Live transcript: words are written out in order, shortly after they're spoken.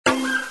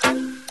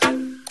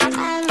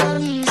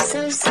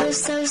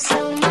so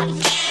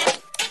much.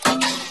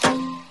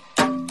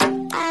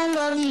 I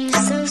love you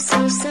so much. I love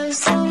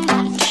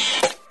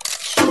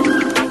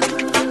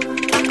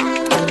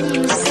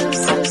you so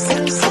much.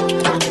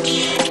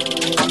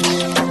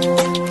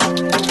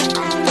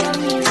 I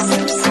love you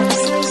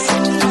so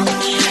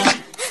much.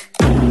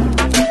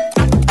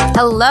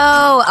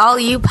 Hello, all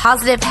you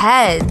positive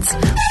heads.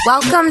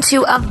 Welcome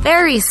to a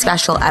very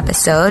special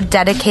episode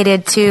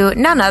dedicated to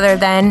none other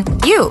than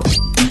you,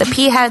 the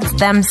P-heads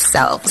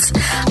themselves.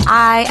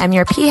 I am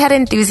your P-head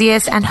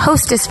enthusiast and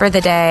hostess for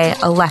the day,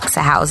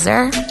 Alexa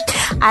Hauser.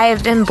 I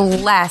have been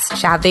blessed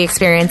to have the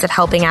experience of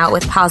helping out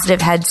with Positive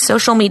Head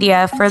social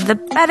media for the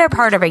better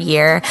part of a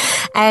year.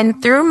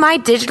 And through my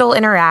digital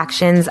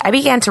interactions, I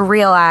began to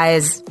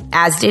realize,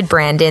 as did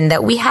Brandon,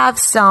 that we have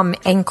some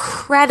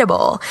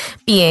incredible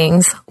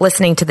beings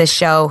listening to this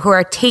show who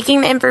are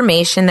taking the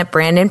information that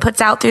Brandon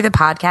puts out through the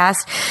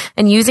podcast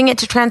and using it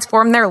to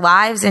transform their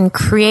lives and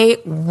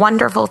create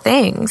wonderful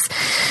things.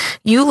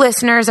 You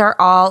listeners are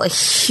all a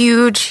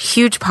huge,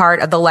 huge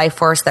part of the life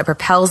force that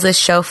propels this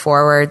show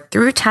forward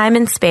through time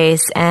and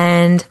space,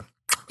 and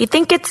we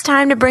think it's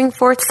time to bring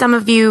forth some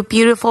of you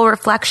beautiful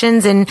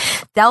reflections and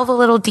delve a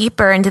little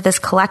deeper into this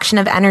collection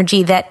of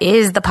energy that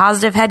is the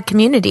Positive Head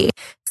community.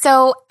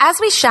 So as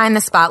we shine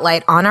the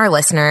spotlight on our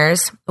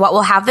listeners, what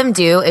we'll have them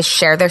do is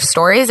share their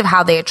stories of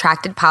how they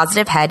attracted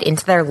Positive Head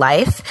into their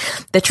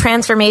life, the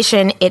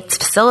transformation it's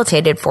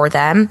facilitated for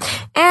them,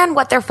 and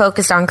what they're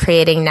focused on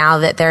creating now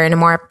that they're in a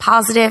more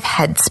positive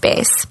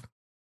headspace.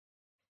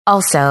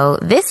 Also,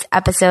 this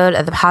episode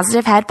of the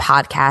Positive Head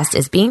podcast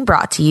is being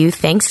brought to you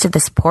thanks to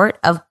the support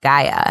of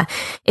Gaia.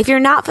 If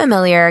you're not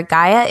familiar,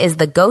 Gaia is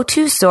the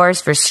go-to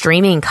source for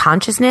streaming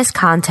consciousness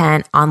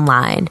content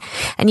online.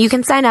 And you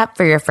can sign up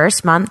for your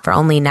first month for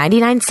only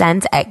 99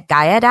 cents at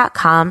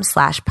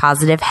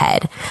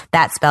gaia.com/positivehead.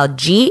 That's spelled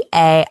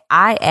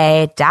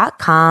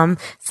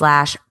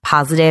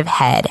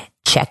GAIA.com/positivehead.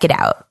 Check it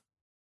out.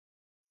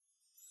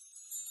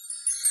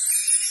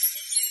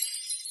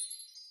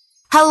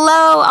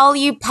 Hello, all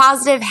you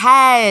positive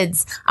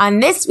heads. On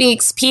this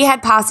week's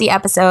P-Head Posse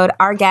episode,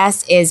 our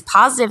guest is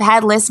Positive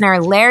Head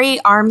listener Larry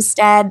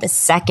Armstead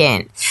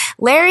II.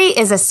 Larry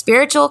is a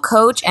spiritual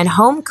coach and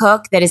home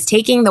cook that is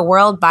taking the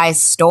world by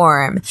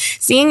storm.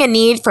 Seeing a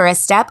need for a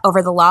step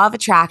over the law of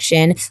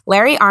attraction,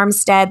 Larry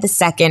Armstead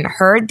II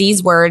heard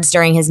these words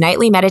during his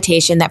nightly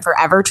meditation that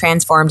forever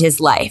transformed his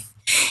life.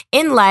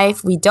 In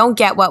life, we don't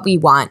get what we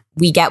want,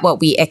 we get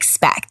what we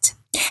expect.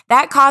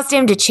 That caused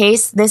him to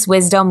chase this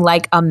wisdom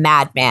like a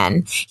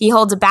madman. He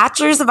holds a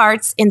Bachelor's of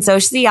Arts in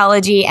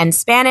Sociology and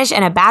Spanish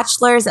and a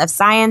Bachelor's of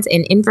Science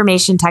in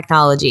Information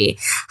Technology.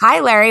 Hi,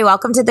 Larry.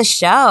 Welcome to the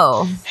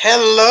show.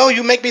 Hello.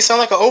 You make me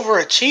sound like an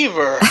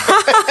overachiever.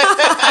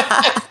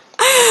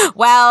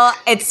 Well,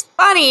 it's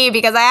funny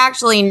because I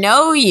actually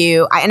know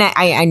you, and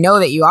I know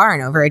that you are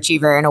an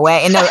overachiever in a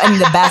way, in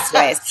the best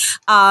ways.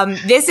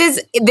 This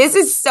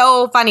is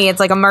so funny. It's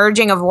like a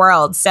merging of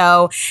worlds.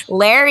 So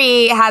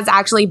Larry has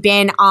actually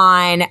been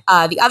on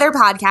the other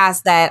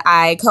podcast that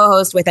I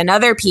co-host with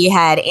another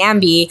P-head,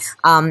 Ambi,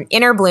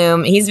 Inner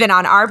Bloom. He's been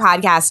on our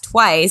podcast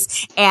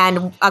twice,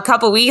 and a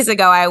couple weeks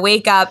ago, I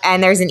wake up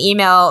and there's an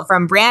email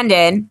from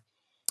Brandon,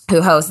 who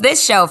hosts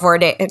this show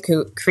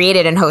who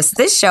created and hosts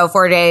this show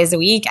 4 days a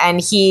week. And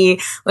he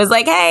was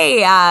like,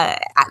 hey, how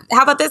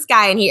about this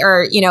guy? And he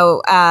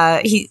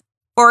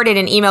forwarded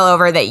an email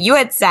over that you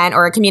had sent,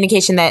 or a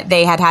communication that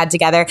they had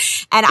together.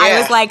 And I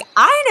was like,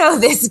 I know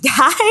this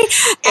guy.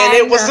 And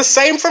it was the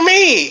same for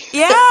me.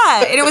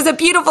 Yeah. And it was a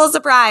beautiful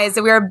surprise.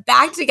 So we were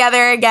back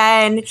together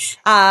again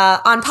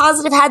on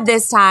Positive Head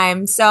this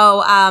time.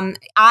 So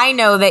I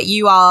know that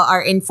you all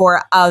are in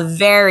for a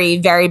very,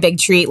 very big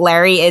treat.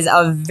 Larry is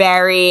a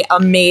very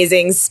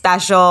amazing,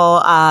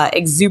 special,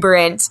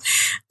 exuberant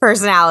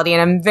personality.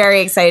 And I'm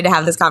very excited to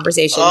have this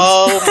conversation.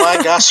 Oh my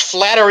gosh.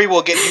 Flattery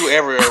will get you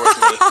everywhere with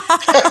me.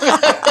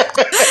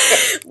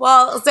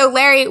 Well, so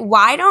Larry,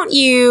 why don't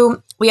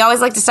you, we always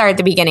like to start at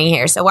the beginning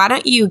here. So why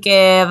don't you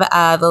give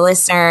the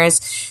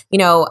listeners,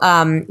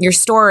 your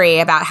story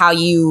about how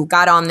you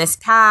got on this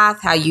path,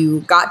 how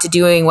you got to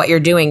doing what you're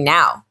doing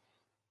now?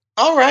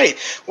 All right.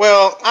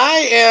 Well,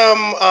 I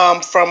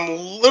am from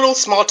little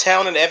small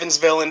town in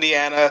Evansville,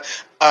 Indiana,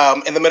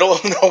 in the middle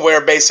of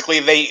nowhere. Basically,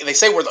 they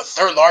say we're the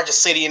third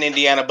largest city in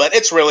Indiana, but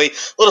it's really a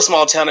little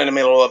small town in the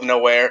middle of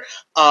nowhere.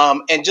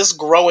 And just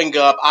growing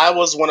up, I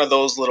was one of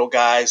those little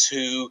guys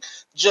who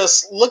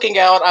just looking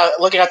out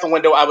the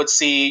window, I would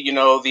see,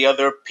 the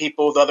other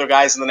people, the other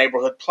guys in the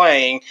neighborhood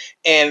playing,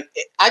 and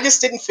I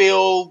just didn't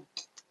feel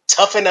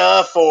tough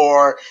enough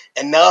or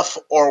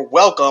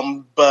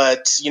welcome.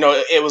 But,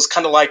 it was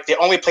kind of like the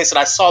only place that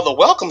I saw the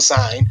welcome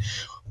sign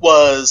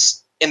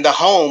was in the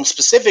home,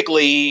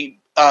 specifically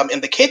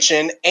in the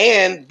kitchen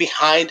and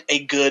behind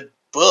a good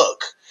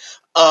book.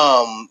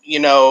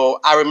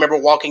 I remember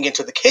walking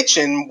into the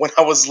kitchen when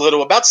I was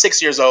little, about 6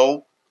 years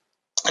old,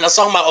 and I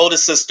saw my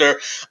oldest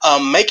sister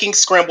making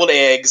scrambled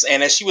eggs.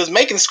 And as she was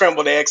making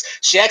scrambled eggs,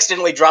 she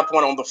accidentally dropped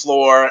one on the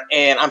floor.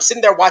 And I'm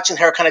sitting there watching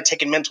her, kind of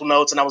taking mental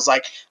notes. And I was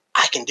like,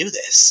 I can do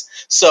this.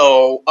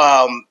 So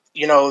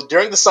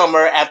during the summer,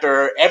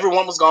 after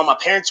everyone was gone, my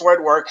parents were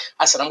at work.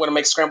 I said, I'm going to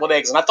make scrambled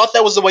eggs. And I thought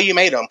that was the way you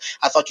made them.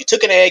 I thought you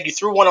took an egg, you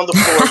threw one on the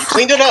floor, you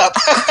cleaned it up.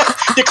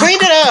 You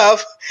cleaned it up.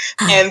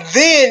 And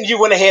then you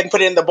went ahead and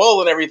put it in the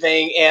bowl and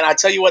everything. And I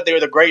tell you what, they were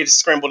the greatest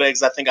scrambled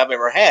eggs I think I've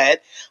ever had.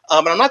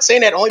 And I'm not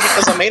saying that only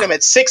because I made them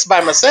at 6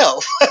 by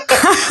myself.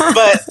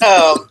 But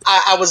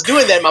I was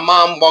doing that. My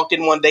mom walked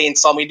in one day and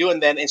saw me doing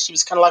that. And she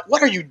was kind of like,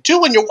 what are you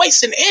doing? You're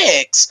wasting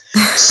eggs.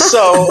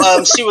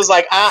 So she was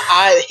like,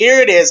 here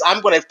it is.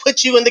 I'm going to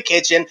put you in the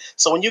kitchen.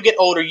 So when you get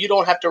older, you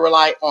don't have to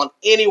rely on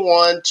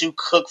anyone to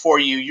cook for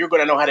you. You're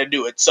going to know how to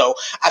do it. So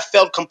I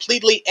felt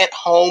completely at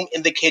home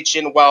in the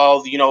kitchen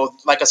while,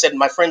 like I said,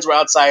 my friends were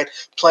outside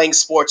playing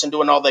sports and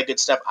doing all that good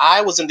stuff.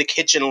 I was in the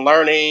kitchen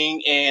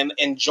learning and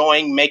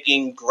enjoying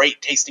making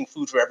great tasting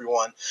food for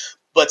everyone.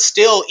 But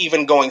still,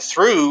 even going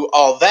through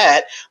all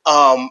that,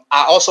 I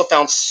also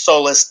found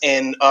solace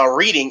in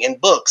reading in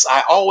books.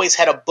 I always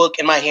had a book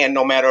in my hand,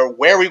 no matter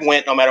where we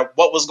went, no matter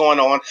what was going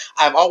on.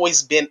 I've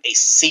always been a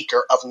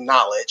seeker of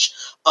knowledge.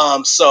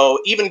 So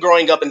even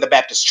growing up in the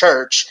Baptist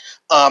church,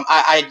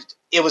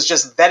 it was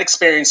just that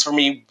experience for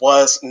me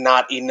was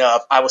not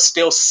enough. I was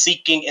still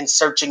seeking and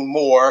searching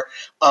more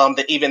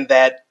than even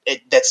that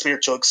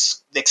spiritual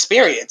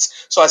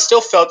experience. So I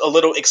still felt a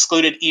little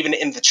excluded even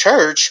in the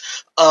church.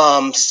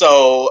 And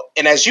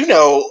as you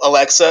know,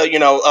 Alexa,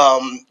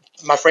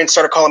 my friends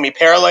started calling me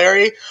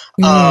Paralary.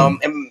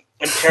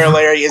 And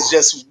Paralary is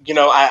just,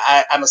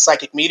 I'm a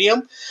psychic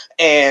medium.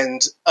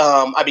 And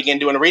I began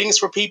doing readings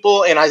for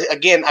people. And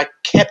I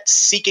kept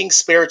seeking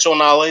spiritual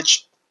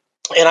knowledge.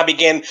 And I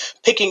began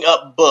picking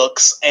up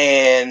books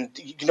and,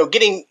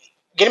 getting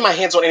my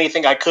hands on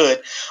anything I could.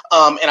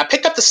 And I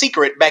picked up The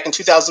Secret back in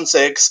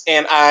 2006,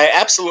 and I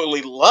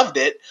absolutely loved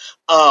it.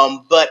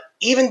 But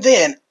even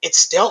then, it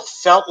still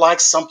felt like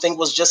something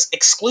was just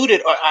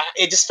excluded.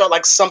 It just felt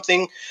like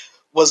something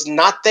was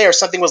not there.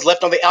 Something was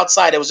left on the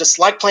outside. It was just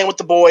like playing with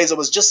the boys. It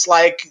was just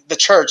like the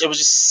church. It was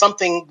just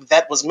something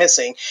that was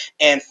missing.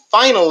 And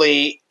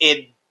finally,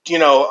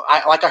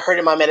 like I heard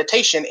in my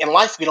meditation, in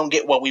life, we don't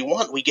get what we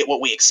want. We get what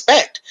we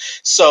expect.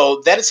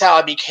 So that is how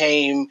I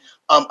became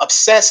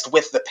obsessed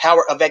with the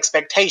power of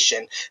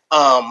expectation.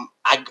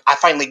 I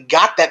finally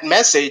got that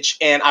message,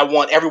 and I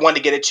want everyone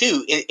to get it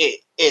too.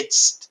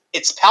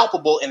 It's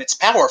palpable and it's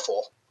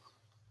powerful.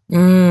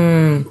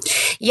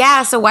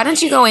 Yeah. So why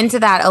don't you go into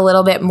that a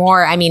little bit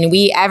more? I mean,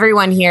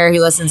 everyone here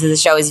who listens to the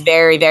show is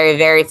very, very,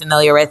 very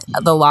familiar with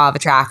the law of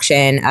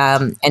attraction,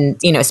 and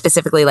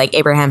specifically like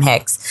Abraham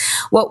Hicks.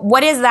 What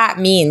does that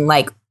mean?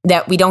 Like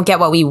that we don't get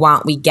what we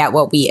want, we get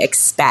what we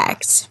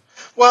expect.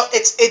 Well,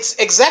 it's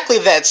exactly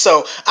that.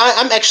 So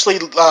I'm actually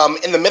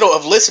in the middle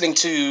of listening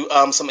to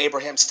some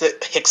Abraham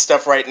Hicks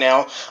stuff right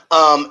now,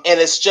 and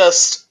it's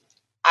just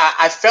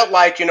I felt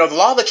like the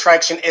law of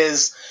attraction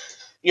is.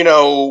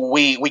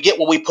 We get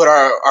what we put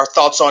our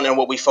thoughts on and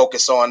what we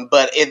focus on,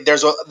 but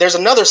there's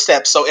another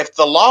step. So if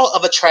the law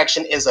of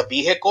attraction is a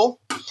vehicle,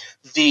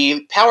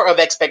 the power of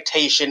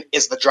expectation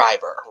is the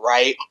driver,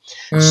 right?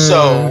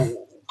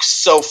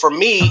 So for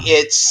me,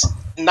 it's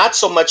not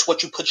so much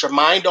what you put your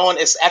mind on,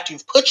 it's after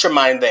you've put your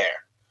mind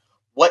there.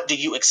 What do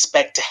you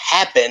expect to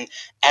happen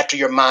after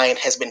your mind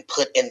has been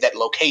put in that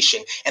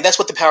location? And that's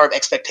what the power of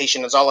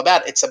expectation is all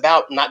about. It's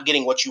about not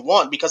getting what you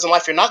want, because in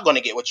life, you're not going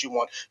to get what you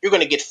want. You're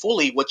going to get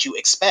fully what you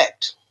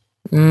expect.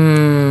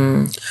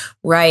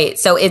 Right.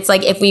 So it's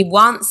like if we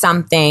want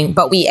something,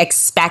 but we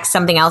expect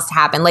something else to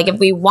happen. Like if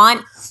we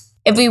want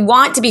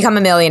to become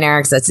a millionaire,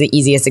 because that's the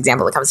easiest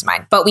example that comes to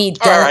mind, but we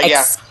don't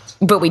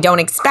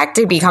expect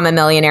to become a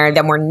millionaire,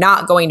 then we're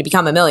not going to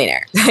become a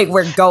millionaire. Like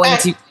we're going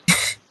to...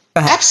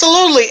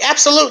 Absolutely.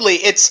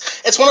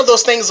 It's one of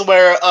those things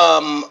where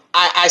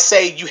I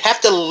say you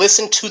have to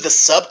listen to the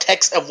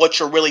subtext of what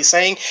you're really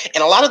saying,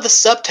 and a lot of the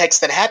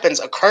subtext that happens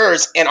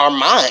occurs in our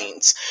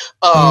minds.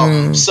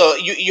 So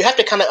you have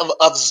to kind of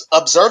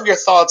observe your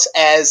thoughts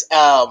as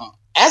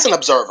an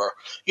observer.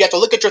 You have to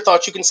look at your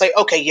thoughts. You can say,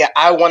 okay, yeah,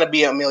 I want to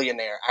be a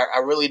millionaire.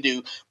 I really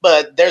do.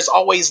 But there's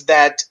always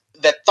that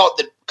thought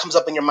that comes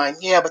up in your mind,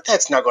 yeah, but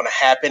that's not going to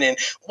happen. And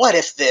what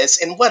if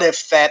this? And what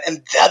if that?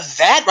 And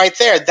that right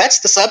there, that's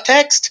the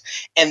subtext.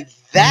 And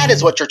that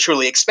is what you're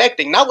truly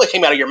expecting. Not what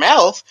came out of your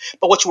mouth,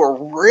 but what you were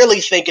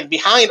really thinking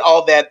behind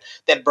all that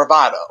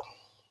bravado.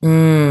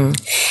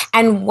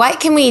 And what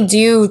can we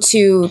do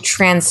to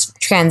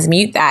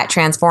transmute that,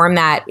 transform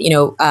that,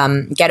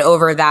 get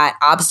over that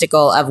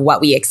obstacle of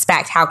what we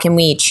expect? How can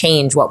we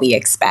change what we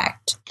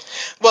expect?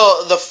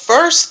 Well, the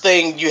first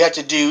thing you have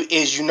to do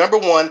is number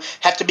one,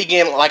 have to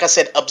begin, like I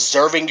said,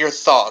 observing your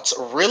thoughts.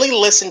 Really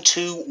listen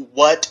to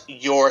what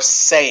you're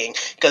saying,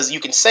 because you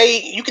can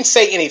say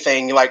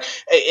anything. Like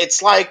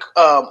it's like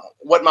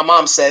what my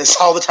mom says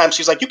all the time.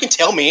 She's like, you can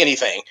tell me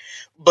anything,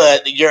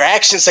 but your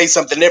actions say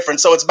something different.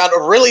 So it's about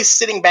really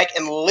sitting back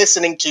and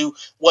listening to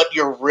what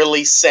you're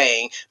really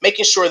saying,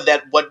 making sure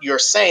that what you're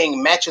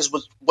saying matches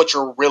with what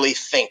you're really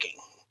thinking.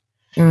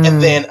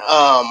 And then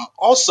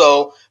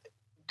also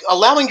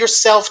allowing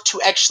yourself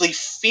to actually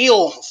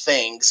feel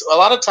things. A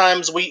lot of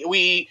times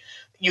we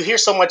you hear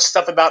so much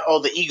stuff about,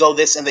 oh, the ego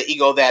this and the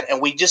ego that,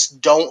 and we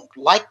just don't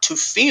like to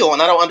feel,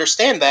 and I don't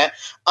understand that,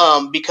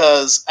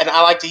 because, and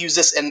I like to use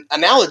this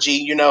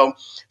analogy,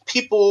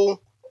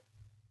 people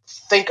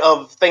think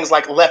of things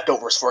like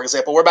leftovers, for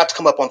example. We're about to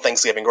come up on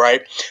Thanksgiving,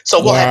 right?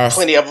 So we'll have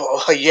plenty of,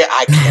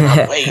 I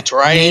cannot wait,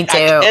 right? Me too.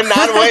 I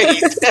cannot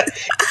wait.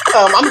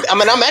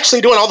 I'm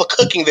actually doing all the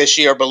cooking this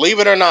year, believe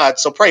it or not,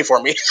 so pray for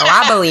me. Oh,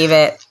 I believe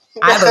it.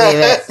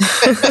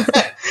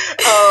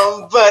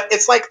 But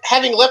it's like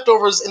having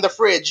leftovers in the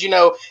fridge.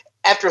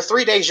 After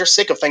 3 days, you're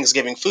sick of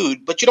Thanksgiving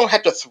food, but you don't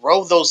have to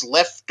throw those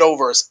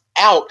leftovers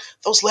out.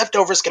 Those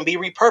leftovers can be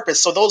repurposed.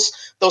 So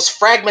those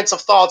fragments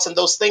of thoughts and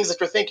those things that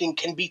you're thinking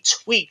can be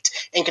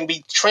tweaked and can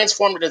be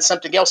transformed into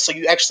something else, so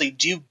you actually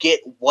do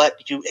get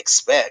what you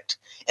expect.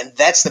 And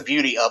that's the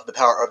beauty of the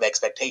power of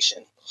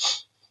expectation.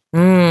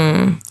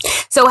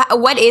 So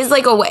what is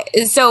like a way?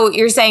 So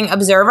you're saying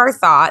observe our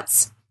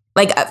thoughts,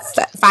 like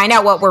find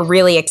out what we're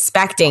really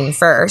expecting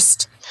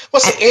first. Well,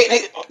 see,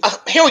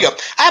 here we go.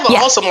 I have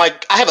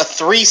I have a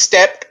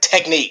 3-step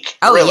technique.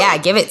 Oh, really. Yeah,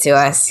 give it to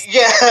us.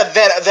 Yeah,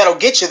 that'll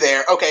get you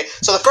there. Okay,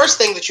 so the first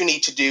thing that you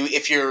need to do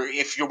if you're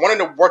wanting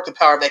to work the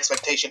power of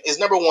expectation is,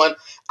 number one,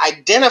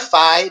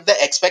 identify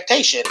the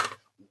expectation.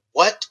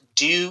 What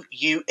do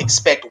you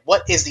expect?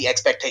 What is the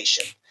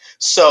expectation?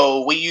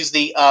 So we use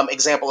the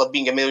example of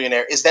being a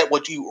millionaire. Is that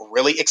what you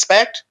really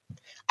expect?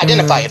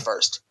 Identify it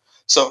first.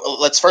 So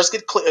let's first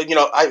get clear.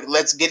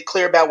 Let's get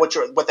clear about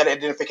what that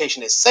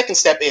identification is. Second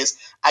step is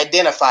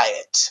identify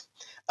it.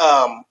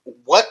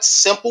 What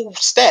simple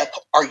step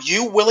are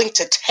you willing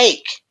to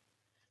take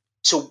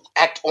to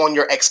act on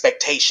your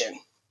expectation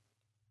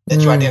that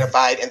you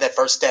identified in that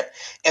first step?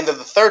 And then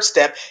the third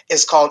step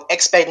is called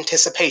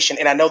anticipation.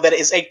 And I know that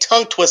is a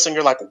tongue twister, and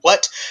you're like,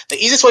 what? The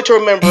easiest way to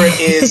remember it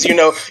is, you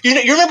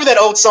remember that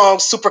old song,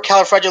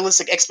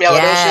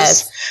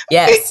 Supercalifragilisticexpialidocious?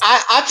 Yes.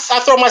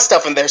 I throw my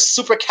stuff in there,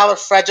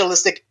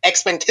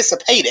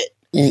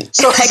 Supercalifragilisticexpialidocious.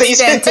 So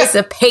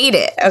anticipate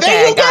it. Okay,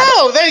 there you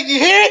go. There you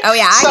hear it. Oh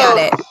yeah, I got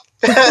it.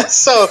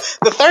 So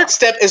the third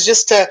step is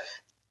just to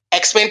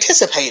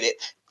anticipate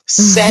it.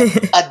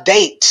 Set a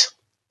date.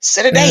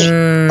 Set a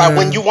date by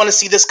when you want to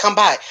see this come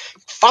by.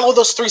 Follow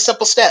those 3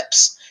 simple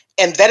steps.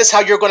 And that is how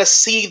you're going to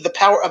see the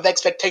power of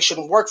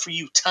expectation work for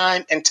you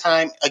time and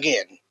time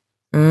again.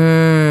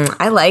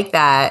 I like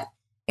that.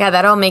 Yeah,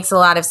 that all makes a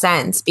lot of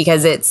sense,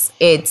 because it's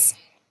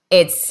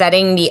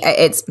setting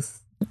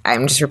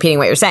I'm just repeating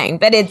what you're saying,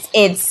 but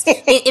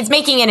it's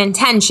making an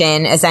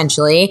intention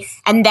essentially.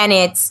 And then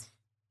it's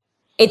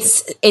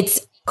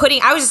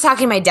putting, I was just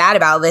talking to my dad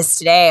about this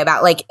today,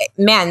 about like,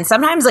 man,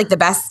 sometimes like the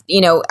best,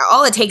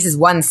 all it takes is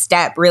one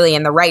step really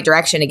in the right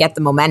direction to get the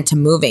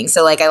momentum moving.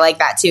 So like, I like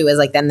that too, is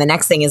like, then the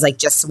next thing is like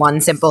just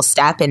one simple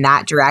step in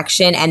that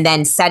direction. And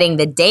then setting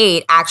the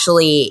date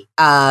actually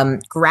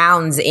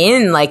grounds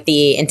in like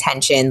the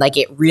intention, like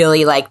it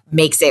really like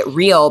makes it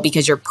real,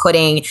 because you're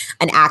putting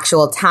an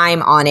actual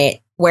time on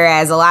it.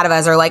 Whereas a lot of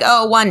us are like,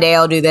 oh, one day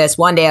I'll do this,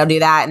 one day I'll do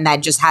that. And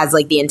that just has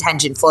like the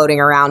intention floating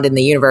around in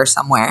the universe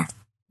somewhere.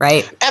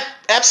 Right.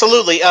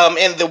 Absolutely.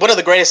 And one of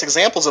the greatest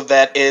examples of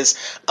that is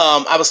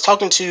I was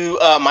talking to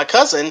my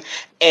cousin,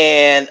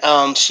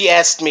 and she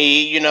asked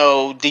me,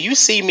 do you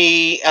see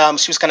me?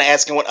 She was kind of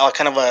asking what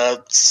kind of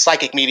a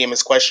psychic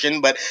mediumist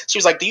question, but she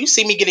was like, do you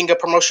see me getting a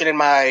promotion in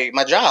my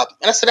job?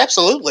 And I said,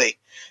 absolutely.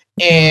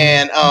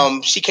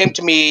 And she came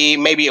to me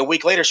maybe a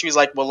week later. She was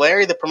like, well,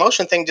 Larry, the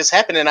promotion thing just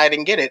happened and I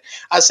didn't get it.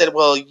 I said,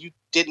 well, you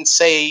didn't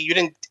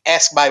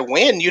ask by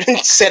when. You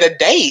didn't set a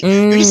date.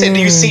 You just said, do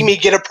you see me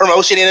get a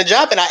promotion in a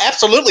job? And I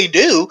absolutely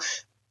do.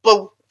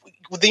 But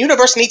the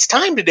universe needs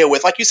time to deal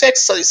with. Like you said,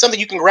 something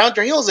you can ground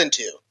your heels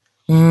into.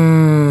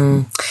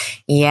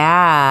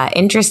 Yeah.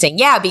 Interesting.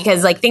 Yeah.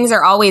 Because like things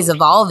are always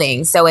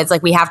evolving. So it's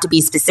like we have to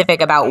be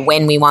specific about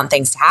when we want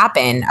things to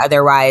happen.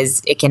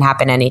 Otherwise, it can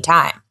happen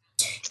anytime.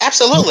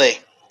 Absolutely.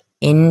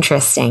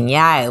 Interesting.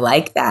 Yeah, I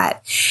like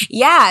that.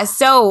 Yeah.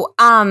 So,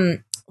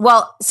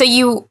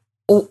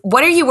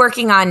 what are you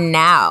working on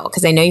now?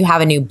 Because I know you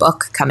have a new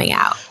book coming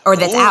out, or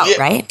that's out,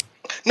 right?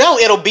 No,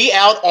 it'll be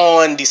out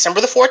on December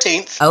the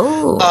 14th.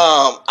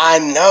 Oh. I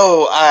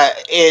know.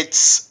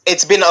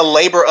 It's been a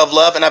labor of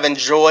love, and I've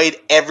enjoyed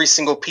every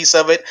single piece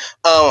of it.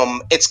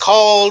 It's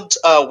called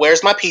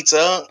Where's My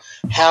Pizza?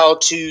 How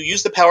to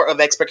Use the Power of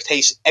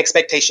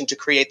Expectation to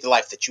Create the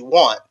Life That You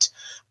Want.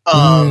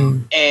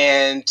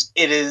 And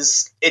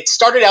it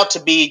started out to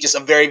be just a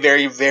very,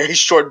 very, very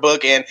short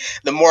book. And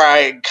the more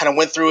I kind of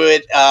went through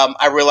it,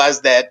 I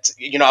realized that,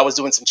 I was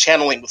doing some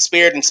channeling with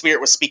Spirit, and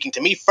Spirit was speaking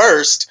to me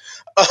first.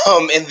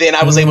 And then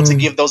I was able to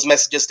give those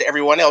messages to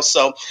everyone else.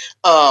 So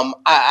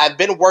I've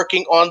been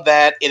working on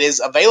that. It is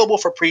available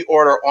for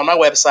pre-order on my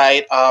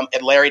website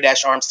at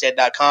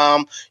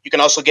larry-armstead.com. You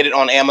can also get it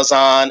on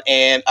Amazon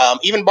and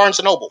even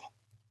Barnes & Noble.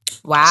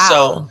 Wow.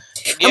 So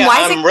yeah,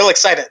 I'm real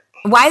excited.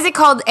 Why is it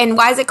called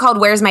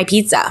Where's My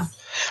Pizza?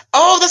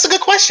 Oh, that's a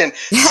good question.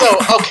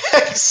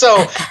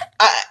 So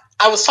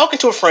I was talking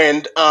to a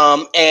friend,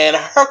 and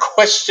her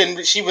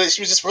question, she was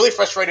just really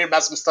frustrated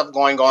about some stuff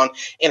going on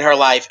in her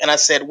life. And I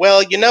said,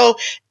 well,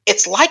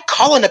 it's like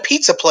calling a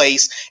pizza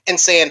place and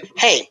saying,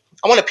 "Hey,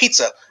 I want a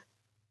pizza,"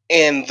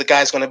 and the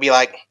guy's going to be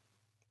like,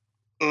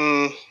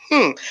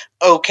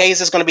 "Okay, is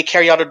this going to be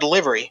carry out or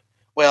delivery?"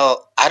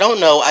 Well, I don't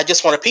know. I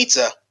just want a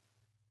pizza.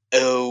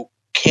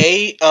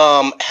 Okay,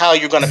 how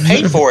you're going to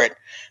pay for it?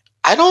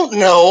 I don't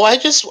know. I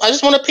just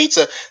want a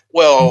pizza.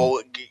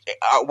 Well,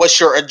 what's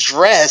your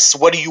address?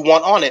 What do you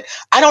want on it?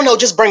 I don't know.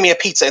 Just bring me a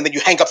pizza, and then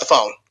you hang up the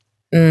phone.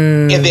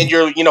 And then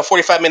you're,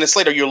 45 minutes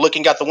later, you're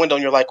looking out the window,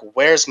 and you're like,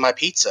 "Where's my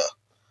pizza?"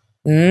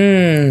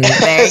 There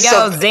you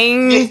go.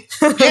 Zing.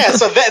 Yeah.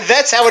 So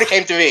that's how it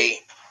came to be.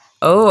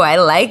 Oh, I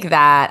like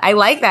that.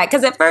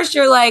 Because at first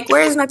you're like,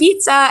 "Where's my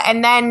pizza?"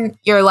 And then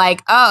you're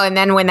like, "Oh," and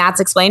then when that's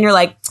explained, you're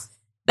like,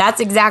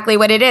 that's exactly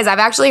what it is. I've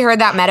actually heard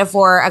that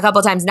metaphor a couple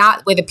of times,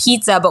 not with a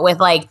pizza, but with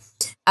like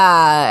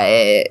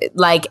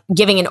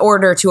giving an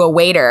order to a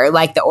waiter.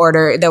 Like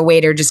the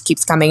waiter just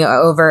keeps coming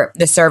over,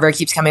 the server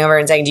keeps coming over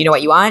and saying, "Do you know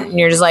what you want?" And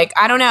you're just like,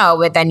 "I don't know."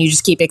 But then you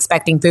just keep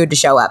expecting food to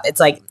show up. It's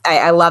like,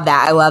 I love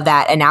that. I love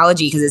that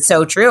analogy because it's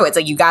so true. It's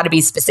like, you got to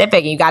be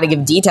specific and you got to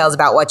give details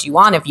about what you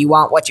want if you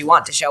want what you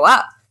want to show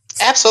up.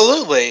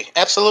 Absolutely.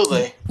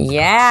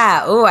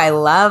 Yeah. Oh, I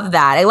love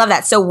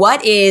that. So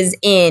where's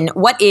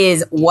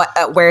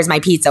my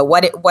pizza?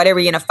 What are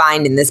we going to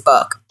find in this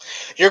book?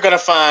 You're going to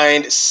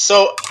find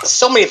so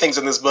many things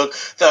in this book.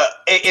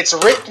 It's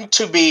written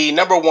to be,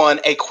 number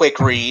one, a quick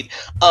read,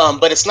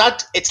 but it's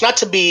not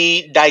to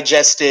be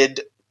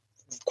digested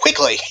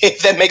quickly,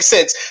 if that makes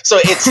sense. So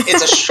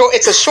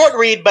it's a short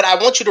read, but I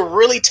want you to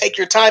really take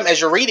your time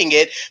as you're reading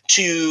it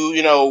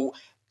to,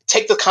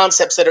 take the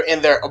concepts that are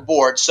in there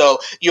aboard. So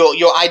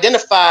you'll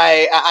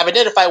identify, I've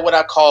identified what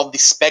I call the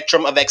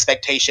spectrum of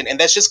expectation. And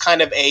that's just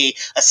kind of a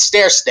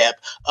stair step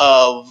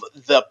of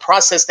the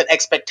process that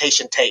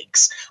expectation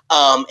takes.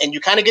 And you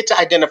kind of get to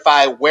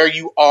identify where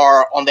you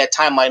are on that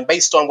timeline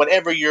based on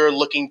whatever you're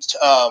looking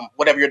to,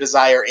 whatever your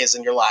desire is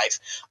in your life.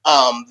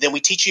 Then we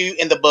teach you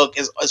in the book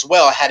as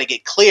well how to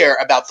get clear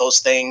about those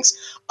things,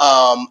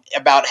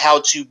 about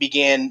how to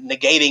begin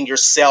negating your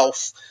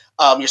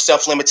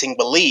self-limiting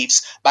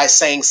beliefs by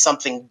saying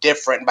something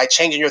different, by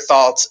changing your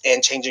thoughts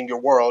and changing your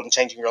world and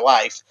changing your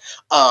life.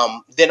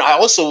 Then I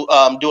also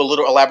do a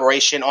little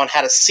elaboration on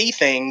how to see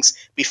things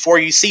before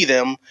you see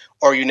them,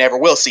 or you never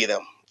will see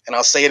them. And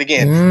I'll say it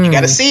again. You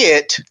got to see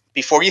it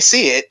before you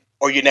see it,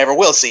 or you never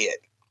will see it.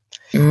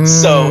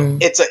 So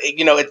it's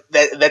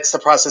that's the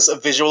process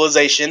of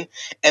visualization.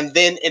 And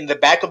then in the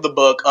back of the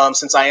book,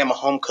 since I am a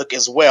home cook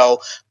as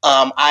well,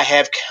 I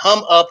have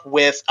come up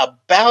with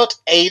about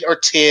 8 or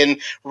 10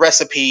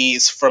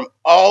 recipes from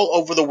all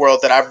over the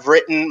world that I've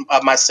written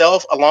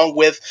myself, along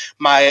with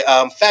my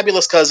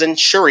fabulous cousin,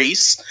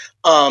 Charisse.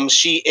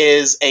 She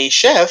is a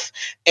chef,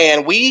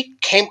 and we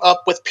came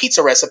up with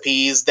pizza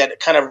recipes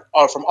that kind of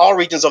are from all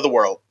regions of the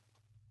world.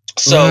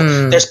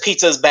 So there's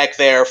pizzas back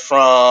there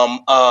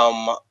from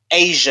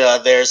Asia.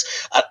 There's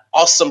an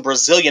awesome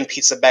Brazilian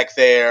pizza back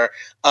there.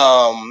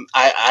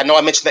 I know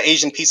I mentioned the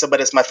Asian pizza, but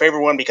it's my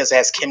favorite one because it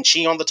has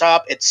kimchi on the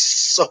top. It's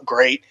so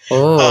great.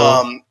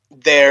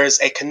 There's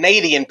a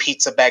Canadian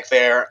pizza back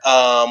there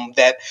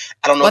that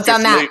I don't know. What's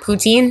on that?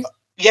 Poutine?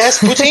 Yes,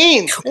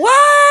 poutine.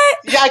 What?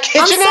 Yeah, I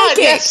kid you not.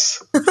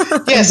 Yes,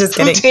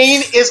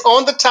 poutine is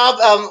on the top.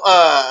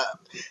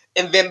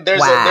 And then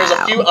there's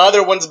a few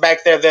other ones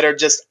back there that are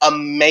just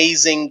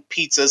amazing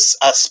pizzas.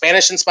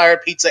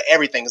 Spanish-inspired pizza.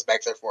 Everything is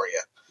back there for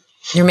you.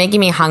 You're making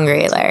me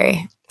hungry,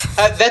 Larry.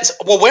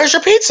 Where's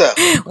your pizza?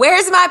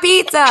 Where's my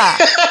pizza?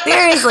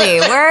 Seriously,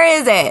 where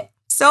is it?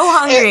 So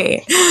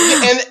hungry.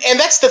 And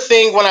that's the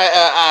thing when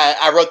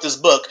I wrote this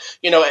book,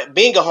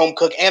 being a home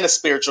cook and a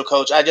spiritual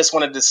coach, I just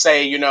wanted to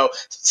say,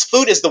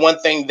 food is the one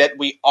thing that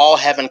we all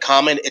have in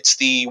common. It's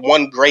the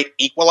one great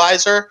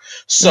equalizer.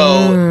 So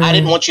I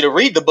didn't want you to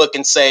read the book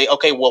and say,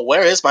 okay, well,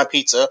 where is my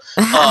pizza?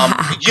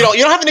 You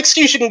don't have an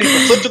excuse. You can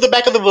flip to the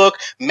back of the book,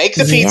 make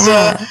the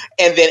pizza,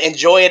 and then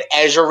enjoy it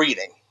as you're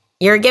reading.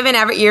 You're giving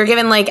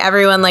like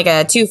everyone like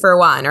a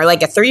 2-for-1 or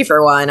like a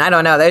 3-for-1. I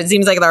don't know. It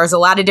seems like there's a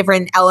lot of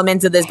different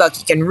elements of this book.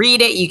 You can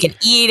read it, you can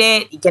eat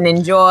it, you can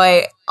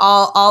enjoy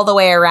all the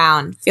way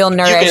around. Feel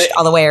nourished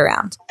all the way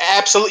around.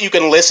 Absolutely, you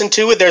can listen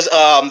to it.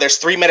 There's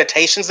 3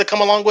 meditations that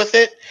come along with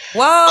it.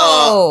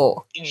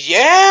 Whoa!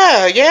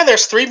 Yeah.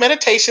 There's 3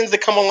 meditations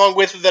that come along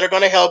with it that are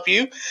going to help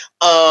you.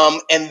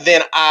 And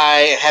then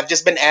I have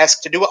just been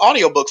asked to do an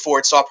audiobook for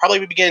it, so I'll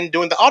probably begin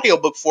doing the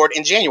audiobook for it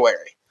in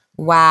January.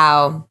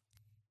 Wow.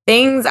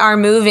 Things are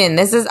moving.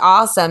 This is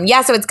awesome.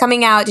 Yeah, so it's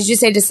coming out, did you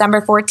say December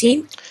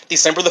 14th?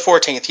 December the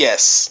 14th,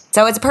 yes.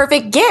 So it's a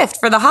perfect gift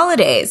for the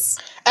holidays.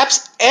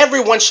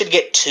 Everyone should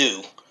get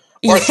 2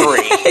 or 3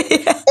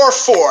 or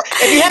 4.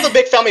 If you have a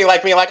big family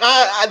like me, like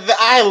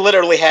I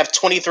literally have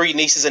 23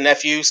 nieces and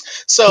nephews.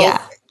 So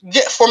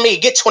for me,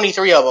 get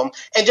 23 of them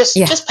and just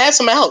pass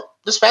them out.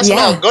 Just pass them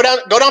out. Go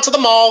down to the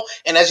mall,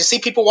 and as you see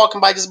people walking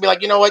by, just be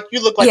like, you know what?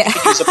 You look like you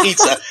could use a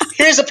pizza.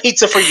 Here's a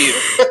pizza for you.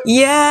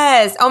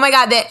 Yes. Oh my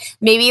God. That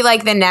maybe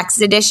like the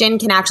next edition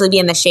can actually be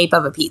in the shape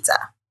of a pizza.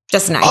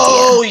 Just an idea.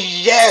 Oh,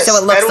 yes. So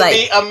it looks that would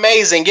be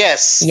amazing.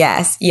 Yes.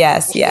 Yes.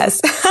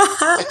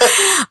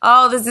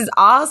 Oh, this is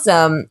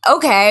awesome.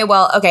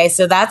 Okay.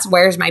 So that's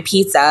Where's My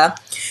Pizza.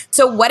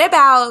 So what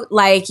about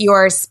like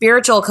your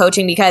spiritual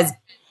coaching? Because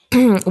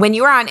when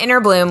you were on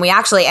Inner Bloom, we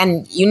actually,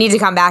 and you need to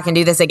come back and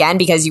do this again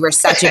because you were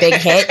such a big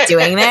hit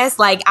doing this.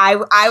 Like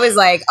I was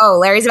like, oh,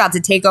 Larry's about to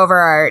take over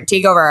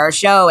our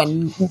show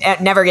and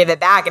never give it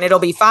back, and it'll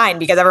be fine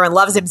because everyone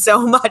loves him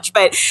so much.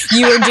 But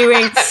you were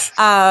doing,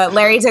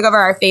 Larry took over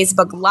our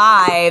Facebook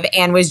Live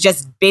and was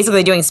just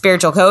basically doing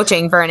spiritual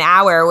coaching for an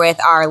hour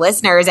with our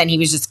listeners, and he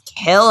was just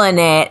killing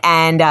it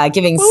and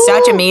giving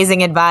such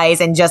amazing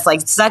advice and just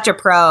like such a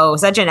pro,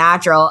 such a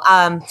natural.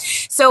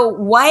 So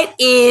what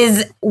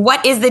is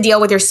the deal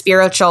with your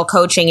spiritual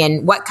coaching,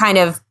 and what kind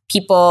of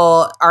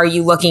people are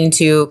you looking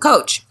to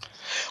coach?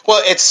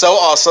 Well, it's so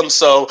awesome.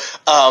 So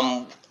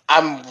I'm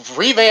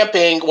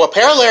revamping. Well,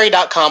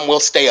 Paralarry.com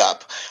will stay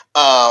up,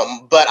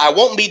 but I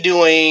won't be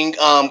doing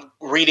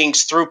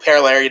readings through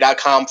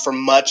Paralarry.com for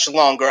much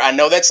longer. I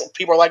know that's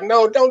people are like,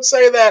 no, don't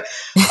say that.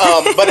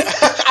 But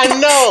I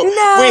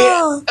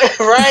know,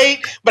 right?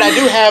 But I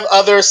do have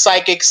other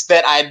psychics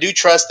that I do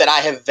trust that I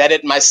have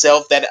vetted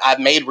myself that I've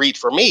made read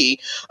for me,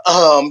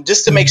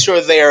 just to make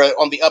sure they're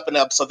on the up and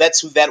up. So that's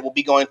who that will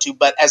be going to.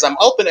 But as I'm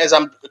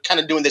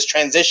kind of doing this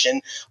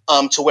transition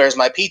to Where's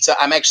My Pizza,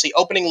 I'm actually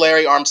opening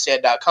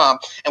LarryArmstead.com.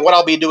 And what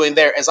I'll be doing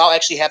there is I'll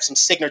actually have some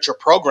signature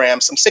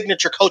programs, some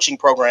signature coaching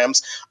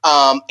programs,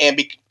 and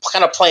be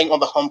kind of playing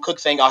on the home cook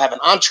thing. I'll have an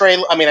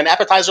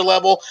appetizer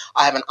level,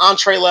 I have an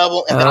entree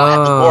level, and then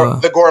I'll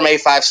have the gourmet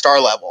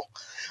 5-star level.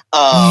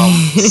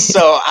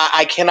 So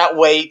I cannot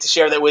wait to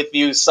share that with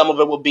you. Some of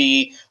it will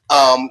be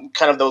kind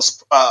of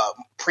those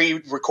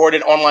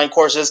pre-recorded online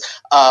courses.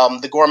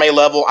 The gourmet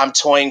level, I'm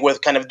toying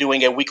with kind of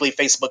doing a weekly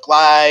Facebook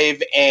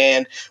Live,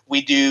 and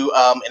we do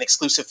an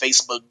exclusive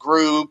Facebook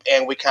group,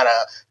 and we kind of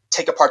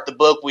take apart the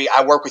book.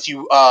 I work with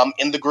you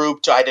in the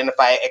group to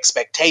identify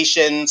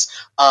expectations,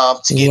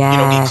 to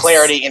get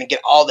clarity and get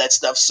all that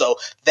stuff. So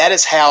that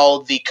is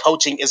how the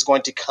coaching is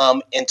going to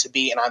come into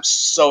be, and I'm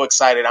so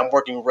excited. I'm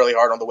working really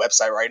hard on the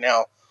website right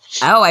now.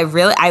 Oh,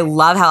 I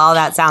love how all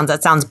that sounds.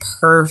 That sounds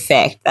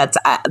perfect. That's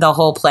the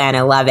whole plan.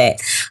 I love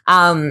it.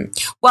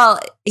 Well,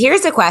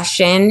 here's a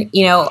question.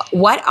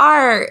 What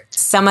are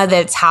some of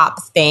the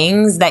top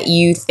things that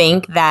you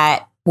think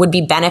that would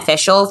be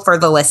beneficial for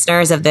the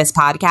listeners of this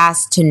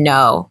podcast to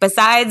know,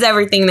 besides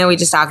everything that we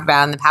just talked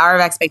about and the power of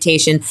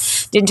expectation,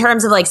 in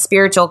terms of like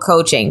spiritual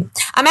coaching?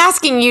 I'm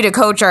asking you to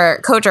coach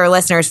our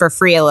listeners for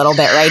free a little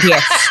bit right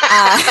here.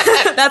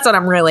 That's what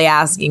I'm really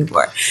asking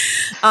for.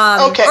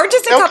 Okay. Or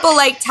just a couple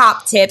like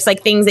top tips,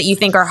 like things that you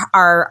think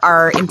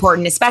are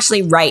important,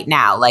 especially right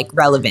now, like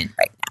relevant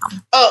right now.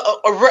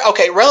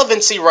 Okay,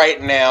 relevancy right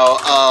now.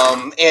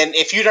 And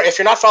if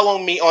you're not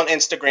following me on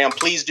Instagram,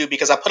 please do,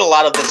 because I put a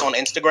lot of this on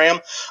Instagram.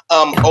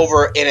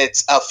 Over and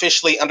it's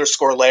officially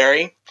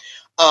 _Larry.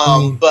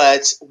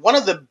 But one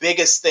of the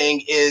biggest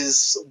thing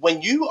is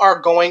when you are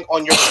going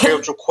on your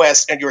spiritual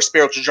quest and your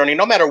spiritual journey,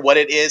 no matter what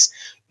it is,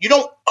 you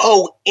don't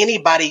owe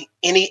anybody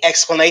any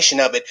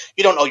explanation of it.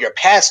 You don't owe your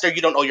pastor, you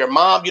don't owe your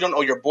mom, you don't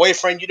owe your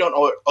boyfriend, you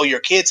don't owe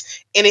your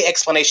kids any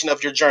explanation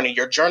of your journey.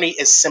 Your journey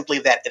is simply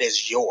that it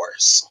is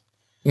yours.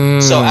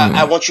 So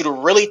I want you to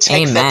really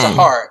take that to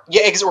heart.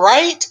 Yeah,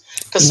 right?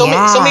 Because so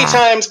many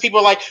times people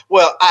are like,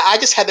 well, I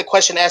just had the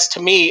question asked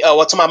to me,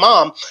 to my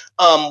mom.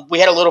 We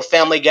had a little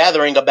family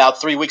gathering about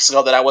 3 weeks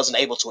ago that I wasn't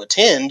able to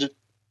attend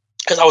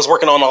because I was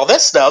working on all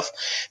this stuff.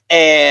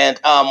 And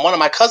one of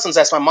my cousins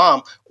asked my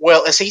mom,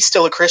 well, is he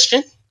still a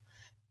Christian?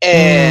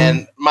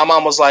 And my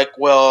mom was like,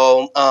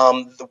 well,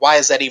 why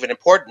is that even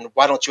important?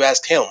 Why don't you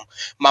ask him?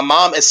 My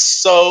mom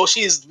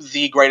she's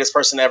the greatest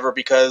person ever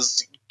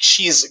because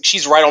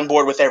she's right on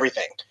board with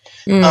everything.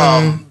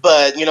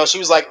 But she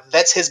was like,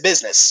 that's his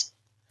business.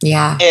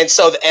 Yeah. And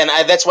so,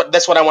 that's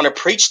what I want to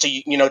preach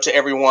to to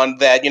everyone,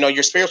 that,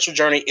 your spiritual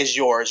journey is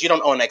yours. You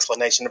don't owe an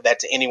explanation of that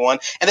to anyone.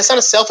 And that's not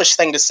a selfish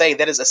thing to say.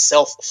 That is a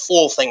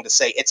self-full thing to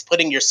say. It's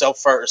putting yourself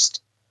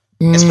first.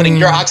 It's putting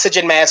your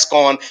oxygen mask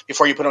on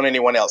before you put on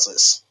anyone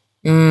else's.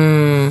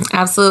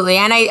 Absolutely.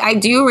 And I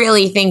do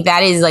really think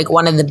that is like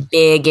one of the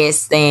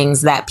biggest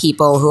things that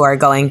people who are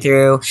going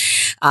through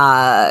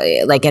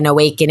like an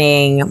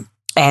awakening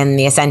and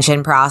the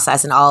ascension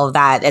process and all of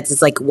that, it's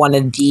just like one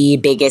of the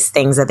biggest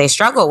things that they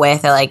struggle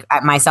with, like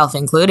myself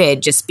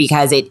included, just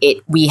because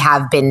we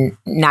have been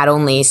not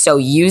only so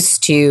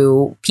used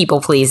to people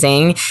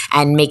pleasing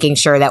and making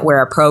sure that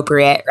we're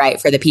appropriate,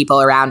 right, for the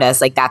people around us.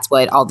 Like that's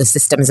what all the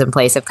systems in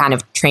place have kind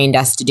of trained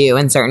us to do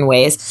in certain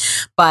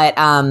ways.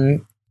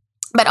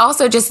 But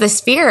also just this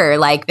fear,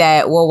 like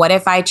that, well, what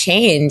if I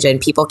change and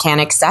people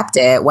can't accept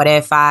it? What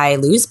if I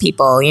lose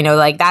people?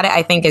 Like that,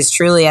 I think, is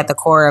truly at the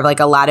core of like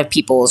a lot of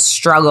people's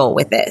struggle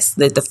with this,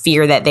 the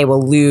fear that they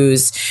will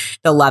lose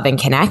the love and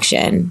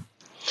connection.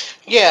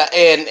 Yeah,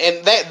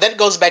 and that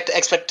goes back to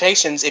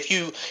expectations. If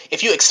you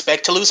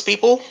expect to lose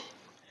people,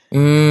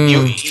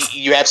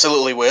 you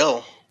absolutely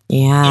will. You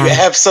Yeah.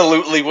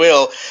 absolutely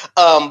will.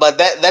 But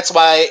that's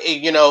why,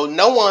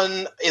 no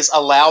one is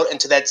allowed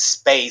into that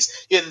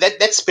space.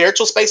 That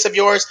spiritual space of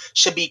yours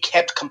should be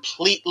kept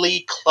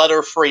completely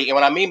clutter free. And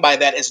what I mean by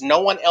that is no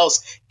one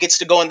else gets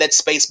to go in that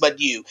space but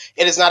you.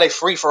 It is not a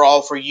free for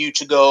all for you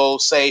to go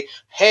say,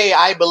 "Hey,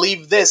 I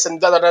believe this," and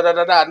da da da da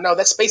da da. No,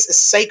 that space is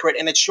sacred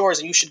and it's yours,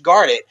 and you should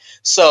guard it.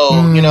 So,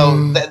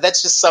 Mm.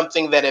 that's just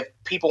something that if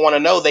people want to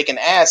know, they can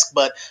ask.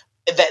 But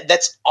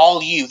that's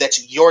all you.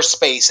 That's your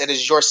space. It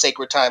is your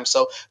sacred time.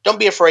 So don't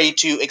be afraid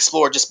to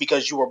explore just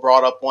because you were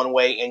brought up one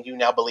way and you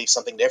now believe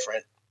something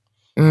different.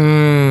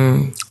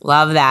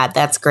 Love that.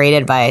 That's great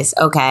advice.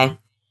 Okay.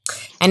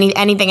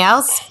 Anything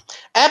else?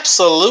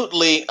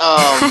 Absolutely.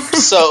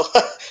 So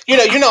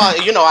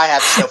I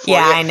have stuff for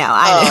Yeah, you. I know.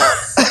 I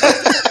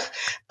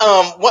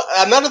What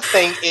another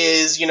thing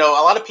is, a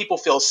lot of people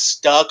feel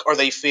stuck or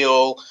they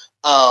feel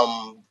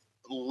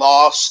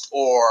lost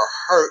or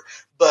hurt,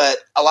 but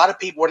a lot of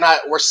people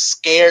we're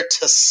scared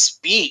to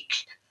speak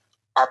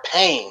our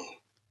pain.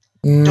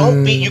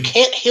 know. You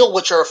can't heal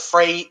what you're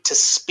afraid to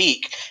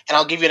speak. And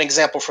I'll give you an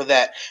example for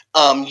that.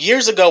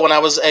 Years ago when I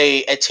was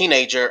a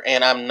teenager,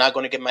 and I'm not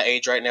going to give my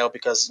age right now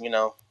because,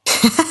 yeah,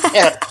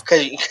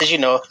 because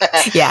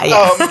Yeah,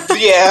 yeah.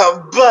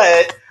 yeah,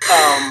 but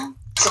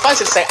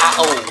suffice it to say, I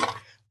old.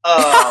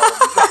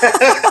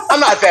 I'm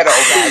not that old,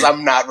 guys.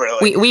 I'm not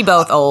really. We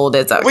both old.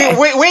 It's okay.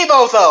 We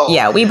both old.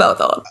 Yeah, we both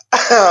old.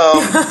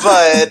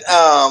 But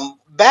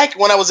back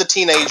when I was a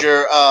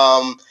teenager,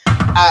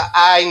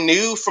 I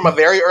knew from a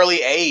very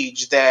early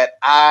age that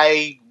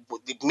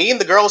me and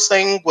the girls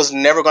thing was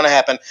never going to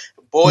happen.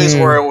 Boys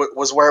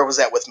was where it was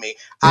at with me.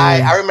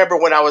 I remember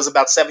when I was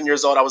about 7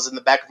 years old, I was in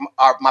the back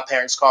of my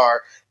parents'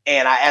 car,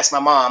 and I asked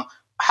my mom,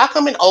 "How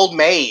come an old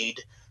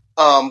maid,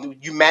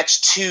 you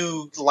match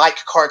two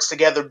like cards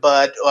together,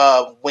 but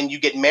when you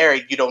get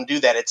married, you don't do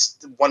that? It's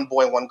one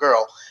boy and one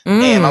girl."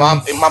 And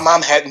my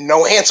mom had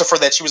no answer for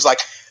that. She was like,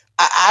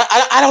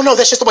 I don't know.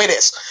 That's just the way it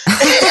is.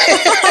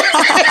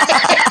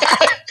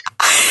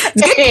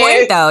 Good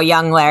point, though,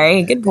 young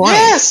Larry. Good point.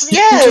 Yes.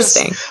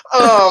 Interesting.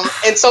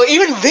 And so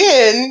even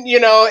then,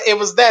 it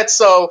was that.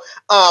 So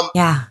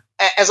Yeah.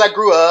 as I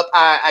grew up,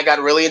 I got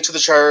really into the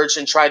church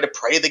and tried to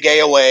pray the gay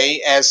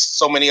away, as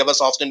so many of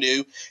us often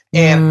do.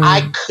 And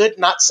I could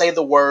not say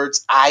the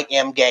words "I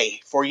am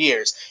gay" for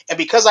years. And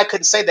because I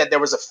couldn't say that, there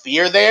was a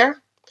fear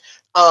there.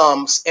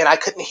 And I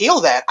couldn't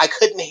heal that. I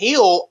couldn't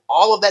heal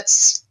all of that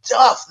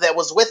stuff that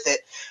was with it.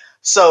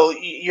 So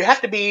you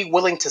have to be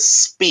willing to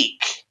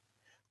speak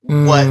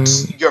what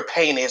your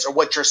pain is or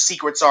what your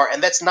secrets are.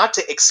 And that's not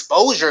to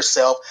expose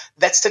yourself.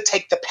 That's to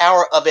take the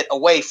power of it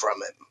away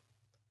from it.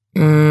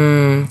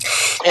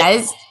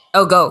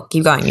 Go.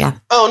 Keep going. Yeah.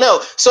 Oh,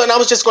 no. So, and I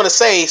was just going to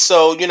say,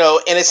 so,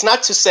 and it's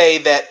not to say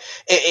that,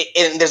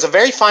 and there's a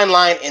very fine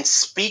line in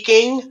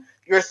speaking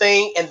your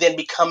thing and then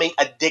becoming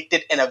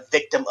addicted and a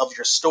victim of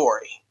your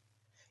story.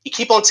 You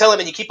keep on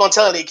telling it, you keep on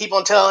telling it, you keep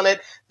on telling it,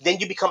 then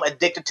you become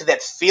addicted to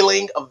that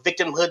feeling of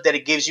victimhood that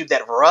it gives you,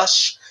 that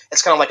rush.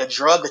 It's kind of like a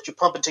drug that you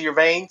pump into your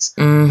veins.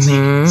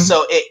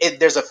 So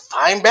there's a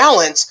fine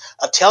balance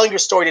of telling your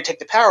story to take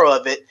the power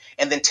of it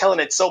and then telling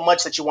it so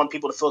much that you want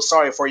people to feel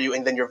sorry for you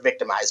and then you're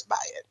victimized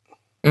by it.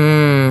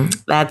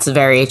 That's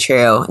very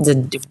true.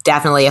 It's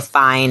definitely a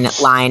fine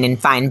line and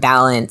fine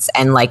balance,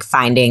 and like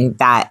finding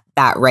that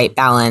right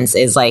balance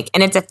is like,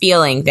 and it's a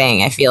feeling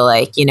thing. I feel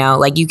like,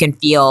 like you can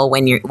feel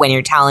when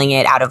you're telling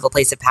it out of a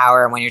place of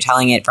power and when you're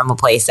telling it from a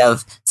place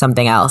of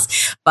something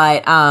else.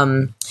 But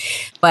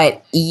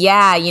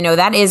yeah,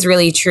 that is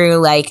really true.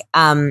 Like,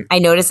 I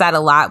notice that a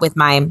lot with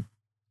my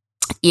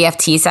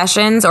EFT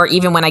sessions, or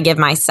even when I give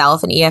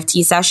myself an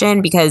EFT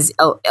session, because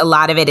a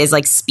lot of it is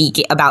like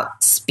speaking,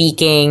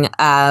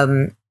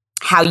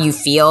 how you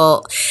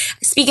feel,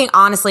 speaking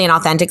honestly and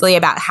authentically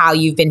about how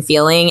you've been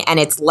feeling. And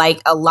it's like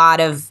a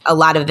lot of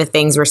the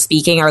things we're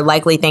speaking are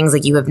likely things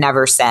like you have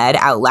never said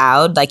out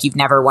loud, like you've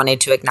never wanted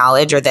to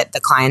acknowledge, or that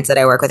the clients that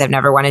I work with have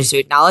never wanted to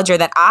acknowledge, or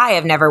that I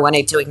have never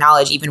wanted to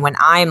acknowledge, even when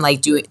I'm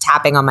like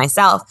tapping on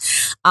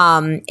myself.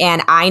 And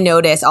I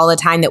notice all the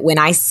time that when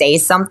I say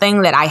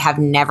something that I have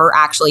never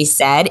actually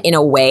said in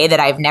a way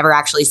that I've never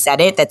actually said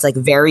it, that's like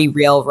very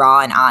real, raw,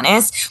 and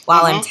honest,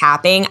 while I'm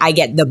tapping, I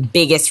get the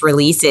biggest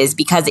releases,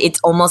 because it's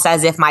almost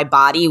as if my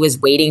body was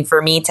waiting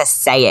for me to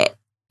say it.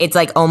 It's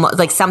like almost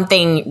like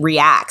something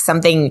reacts,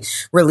 something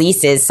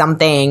releases,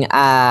 something,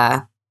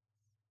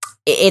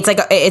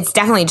 it's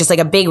definitely just like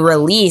a big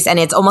release. And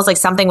it's almost like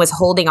something was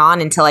holding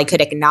on until I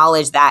could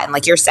acknowledge that. And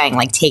like you're saying,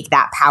 like take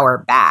that power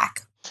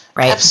back.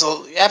 Right.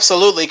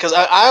 Absolutely. Because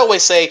I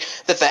always say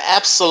that the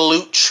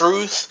absolute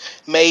truth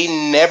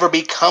may never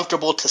be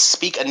comfortable to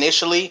speak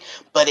initially,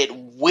 but it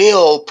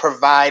will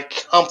provide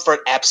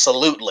comfort.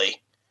 Absolutely.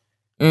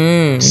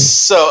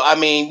 So, I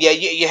mean, yeah,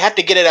 you have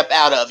to get it up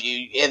out of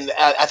you. And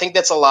I think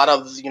that's a lot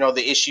of,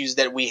 the issues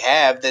that we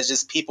have. There's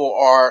just people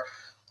are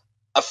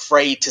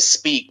afraid to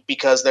speak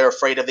because they're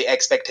afraid of the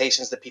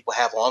expectations that people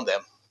have on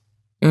them.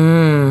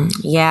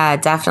 Yeah,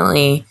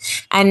 definitely.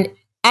 And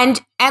And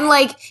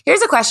like,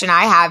 here's a question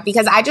I have,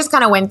 because I just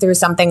kind of went through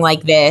something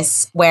like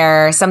this,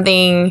 where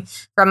something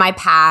from my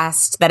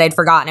past that I'd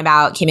forgotten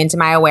about came into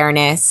my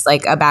awareness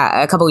like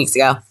about a couple weeks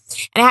ago.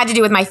 And it had to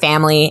do with my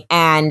family,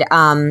 and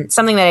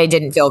something that I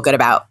didn't feel good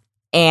about,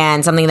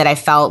 and something that I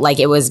felt like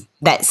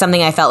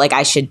I felt like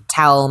I should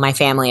tell my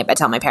family,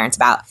 tell my parents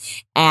about.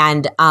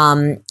 And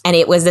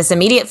it was this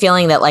immediate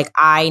feeling that like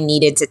I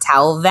needed to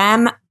tell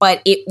them,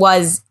 but it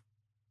was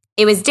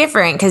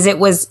different, because it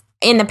was,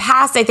 in the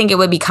past, I think it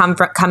would be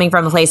coming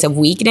from a place of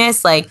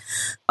weakness, like,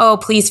 oh,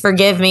 please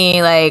forgive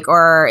me, like,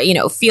 or,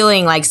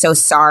 feeling like so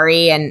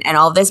sorry and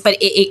all this.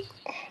 But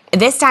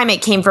this time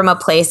it came from a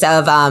place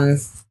of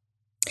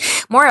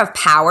more of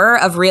power,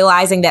 of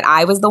realizing that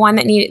I was the one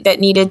that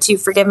needed to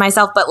forgive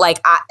myself. But like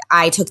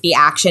I took the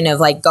action of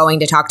like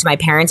going to talk to my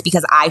parents,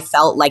 because I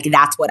felt like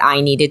that's what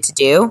I needed to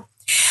do.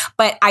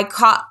 But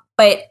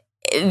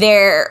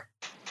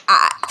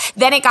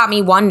then it got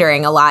me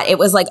wondering a lot. It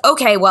was like,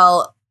 okay,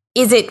 well,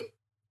 is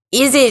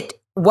it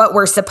what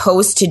we're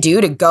supposed to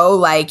do, to go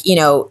like,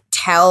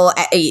 tell,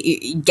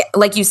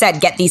 like you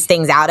said, get these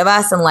things out of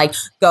us and like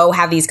go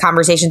have these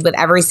conversations with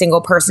every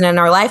single person in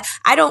our life?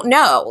 I don't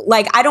know.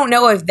 Like, I don't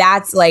know if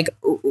that's like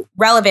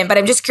relevant, but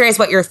I'm just curious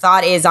what your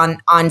thought is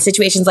on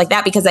situations like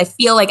that, because I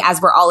feel like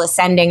as we're all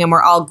ascending and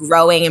we're all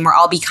growing and we're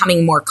all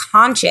becoming more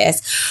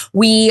conscious,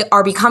 we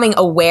are becoming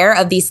aware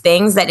of these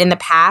things that in the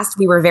past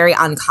we were very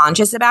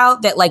unconscious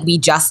about, that like we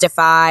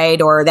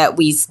justified or that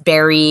we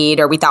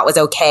buried or we thought was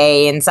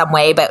okay in some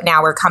way. But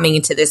now we're coming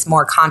into this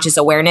more conscious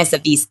awareness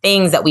of these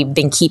things that we've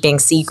been keeping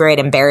secret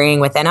and burying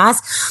within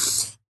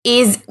us.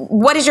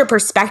 What is your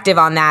perspective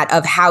on that,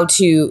 of how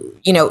to,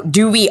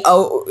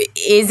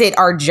 is it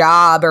our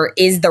job, or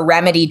is the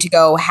remedy to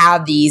go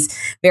have these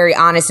very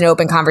honest and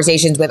open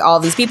conversations with all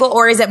these people?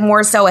 Or is it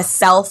more so a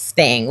self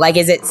thing? Like,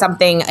 is it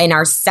something in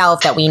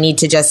ourself that we need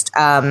to just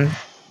come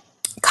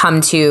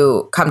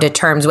to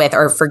terms with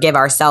or forgive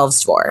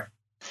ourselves for?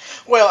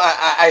 Well,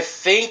 I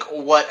think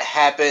what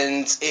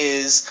happens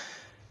is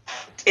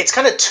it's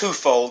kind of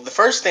twofold. The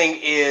first thing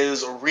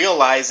is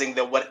realizing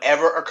that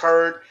whatever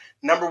occurred,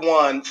 number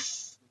one,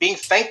 being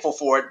thankful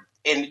for it.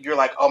 And you're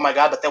like, oh my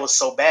God, but that was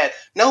so bad.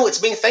 No, it's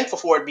being thankful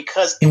for it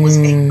because it was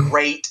a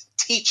great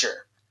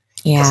teacher.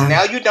 Because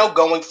now you know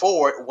going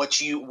forward what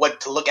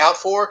to look out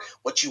for,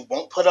 what you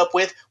won't put up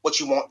with,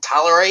 what you won't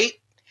tolerate.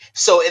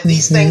 So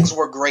these things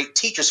were great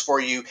teachers for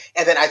you.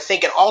 And then I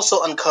think it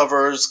also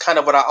uncovers kind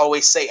of what I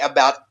always say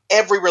about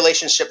every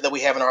relationship that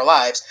we have in our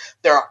lives.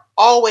 There are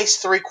always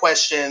three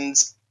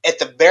questions at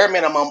the bare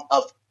minimum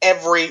of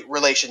every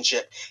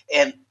relationship.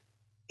 And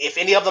if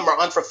any of them are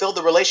unfulfilled,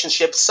 the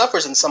relationship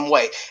suffers in some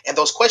way. And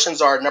those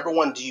questions are, number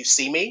one, do you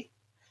see me?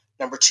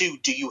 Number two,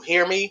 do you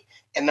hear me?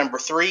 And number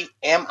three,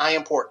 am I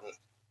important?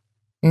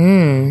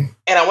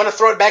 And I want to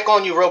throw it back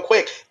on you real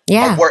quick.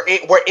 Yeah. Were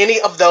any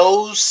of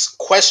those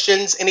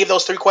questions, any of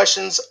those three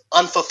questions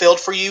unfulfilled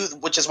for you,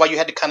 which is why you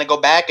had to kind of go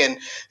back and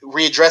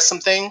readdress some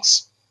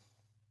things?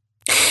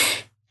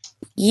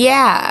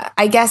 Yeah,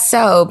 I guess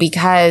so,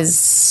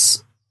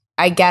 because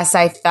I guess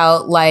I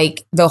felt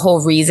like the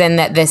whole reason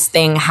that this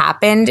thing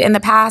happened in the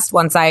past,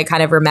 once I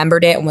kind of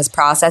remembered it and was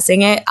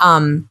processing it,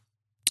 the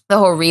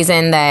whole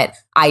reason that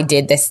I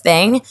did this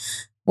thing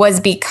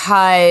was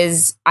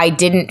because I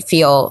didn't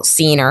feel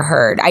seen or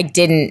heard. I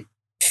didn't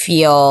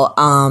feel,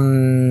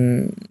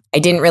 I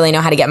didn't really know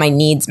how to get my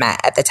needs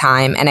met at the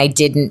time. And I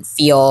didn't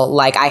feel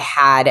like I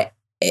had,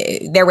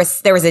 there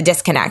was a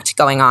disconnect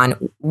going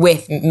on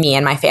with me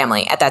and my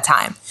family at that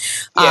time.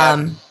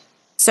 Yeah.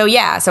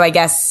 So I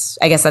guess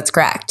that's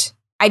correct.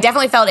 I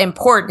definitely felt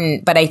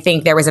important, but I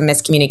think there was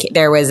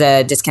there was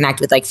a disconnect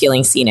with like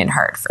feeling seen and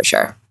heard, for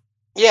sure.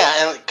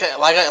 Yeah, and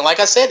like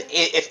I said,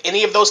 if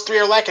any of those three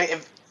are lacking,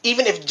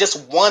 even if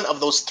just one of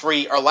those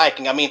three are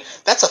lacking, I mean,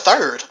 that's a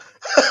third.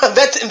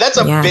 that's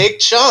a big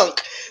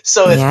chunk.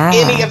 So if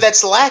any of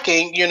that's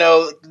lacking,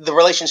 the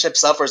relationship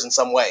suffers in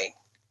some way.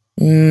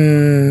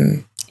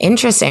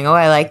 Interesting. Oh,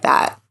 I like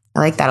that. I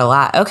like that a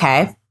lot.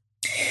 Okay.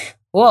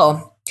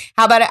 Cool.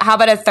 How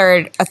about a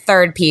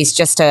third piece?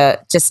 Just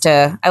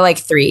to I like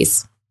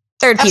threes.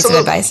 Third piece of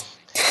advice.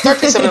 Third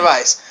piece of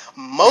advice.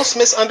 Most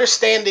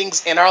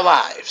misunderstandings in our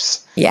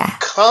lives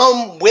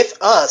come with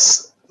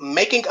us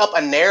making up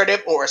a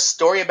narrative or a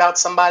story about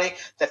somebody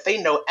that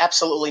they know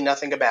absolutely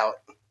nothing about.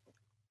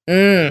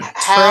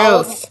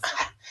 Truth.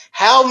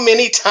 How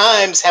many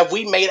times have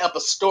we made up a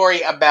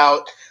story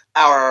about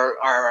our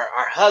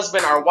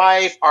husband, our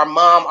wife, our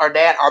mom, our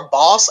dad, our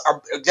boss?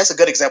 That's a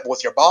good example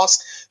with your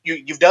boss.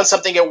 You've done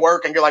something at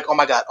work and you're like, oh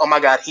my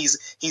God,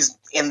 he's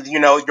and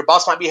your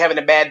boss might be having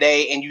a bad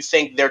day and you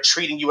think they're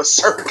treating you a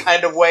certain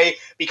kind of way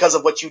because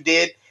of what you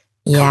did.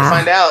 Come to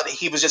find out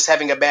he was just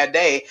having a bad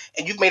day,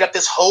 and you've made up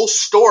this whole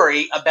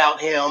story about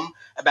him,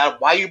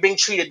 about why you're being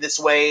treated this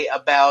way,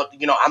 about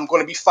I'm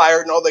going to be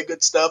fired and all that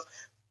good stuff.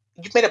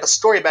 You've made up a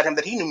story about him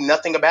that he knew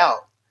nothing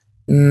about.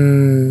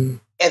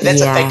 And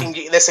that's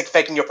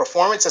affecting your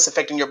performance, that's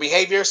affecting your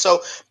behavior.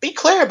 So be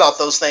clear about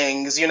those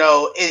things.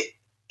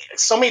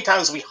 So many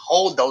times we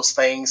hold those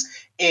things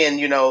in,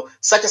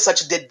 such and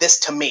such did this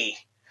to me.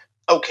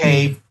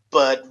 Okay,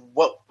 but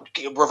what?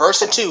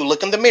 Reverse it too.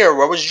 Look in the mirror.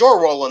 What was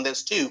your role in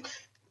this too?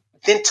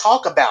 Then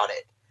talk about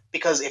it.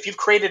 Because if you've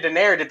created a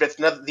narrative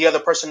that the other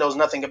person knows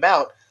nothing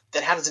about,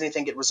 then how does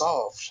anything get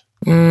resolved?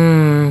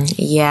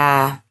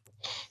 Yeah.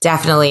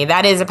 Definitely.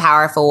 That is a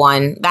powerful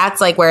one. That's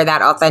like where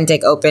that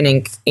authentic, open,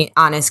 and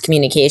honest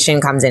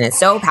communication comes in. It's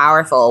so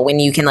powerful when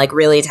you can like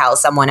really tell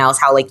someone else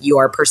how like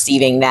you're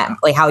perceiving them,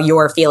 like how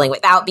you're feeling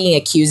without being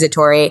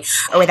accusatory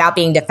or without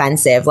being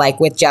defensive, like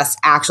with just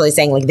actually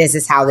saying like, this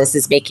is how this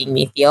is making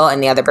me feel.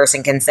 And the other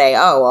person can say,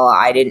 oh, well,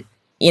 I didn't,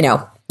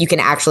 you can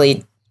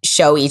actually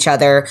show each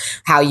other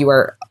how you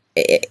were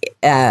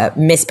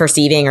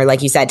misperceiving or,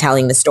 like you said,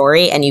 telling the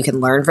story, and you can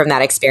learn from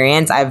that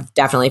experience. I've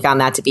definitely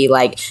found that to be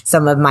like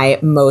some of my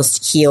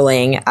most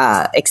healing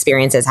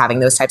experiences, having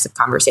those types of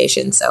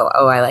conversations. So,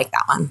 I like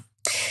that one.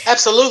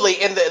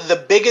 Absolutely. And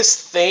the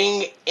biggest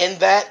thing in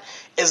that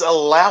is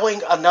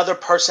allowing another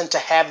person to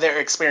have their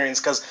experience.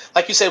 Because,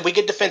 like you said, we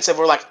get defensive.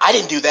 We're like, I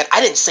didn't do that.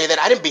 I didn't say that.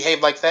 I didn't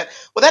behave like that.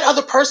 Well, that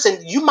other person,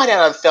 you might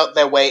not have felt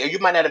that way, or you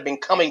might not have been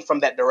coming from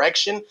that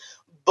direction.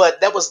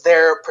 But that was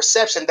their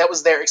perception. That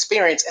was their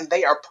experience. And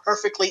they are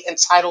perfectly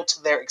entitled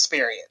to their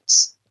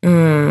experience.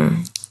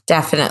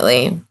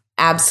 Definitely.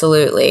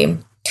 Absolutely.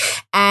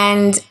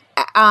 And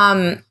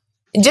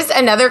just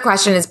another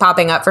question is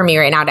popping up for me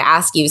right now to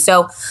ask you.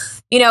 So,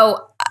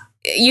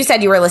 you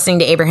said you were listening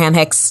to Abraham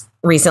Hicks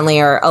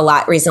recently, or a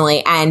lot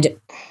recently, and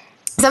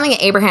something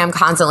Abraham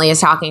constantly is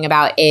talking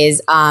about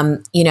is,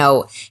 you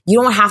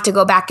don't have to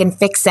go back and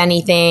fix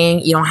anything.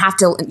 You don't have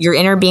to, your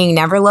inner being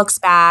never looks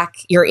back.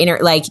 Your inner,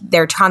 like,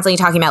 they're constantly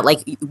talking about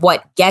like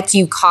what gets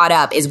you caught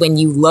up is when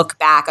you look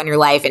back on your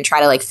life and try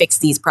to like fix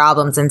these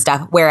problems and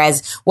stuff.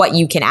 Whereas what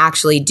you can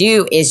actually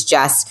do is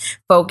just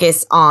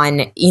focus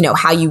on,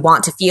 how you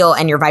want to feel,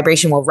 and your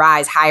vibration will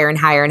rise higher and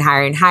higher and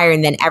higher and higher.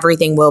 And then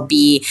everything will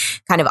be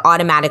kind of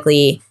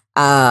automatically,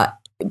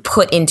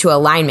 put into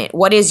alignment.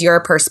 What is your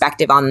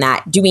perspective on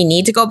that? Do we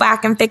need to go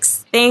back and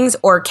fix things,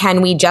 or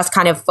can we just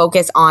kind of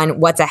focus on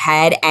what's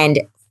ahead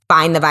and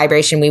find the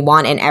vibration we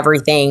want, and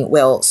everything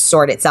will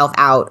sort itself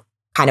out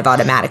kind of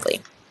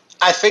automatically?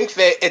 I think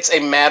that it's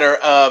a matter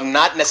of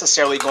not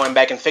necessarily going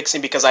back and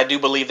fixing, because I do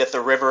believe that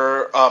the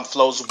river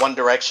flows one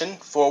direction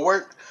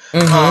forward.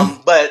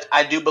 But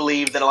I do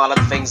believe that a lot of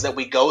the things that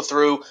we go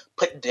through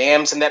put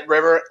dams in that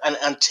river, and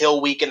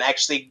until we can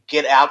actually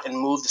get out and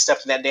move the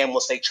stuff in that dam, we'll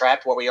stay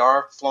trapped where we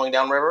are flowing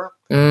down river.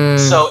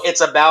 So it's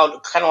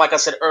about, kind of like I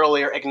said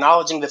earlier,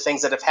 acknowledging the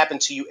things that have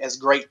happened to you as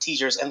great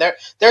teachers. And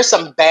there's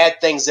some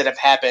bad things that have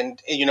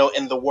happened,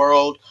 in the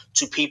world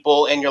to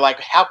people, and you're like,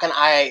 how can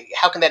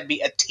that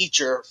be a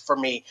teacher for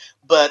me?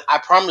 But I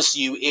promise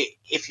you,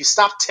 if you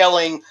stop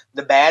telling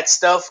the bad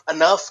stuff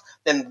enough,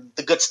 then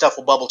the good stuff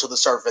will bubble to the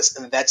surface,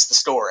 and that's the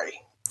story.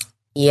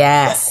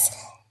 Yes.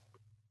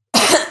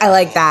 I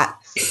like that.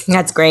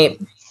 That's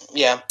great.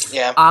 Yeah.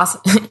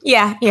 Awesome.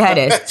 Yeah, it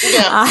is.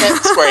 Yeah,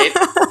 that's great.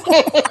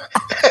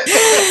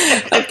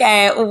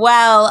 Okay,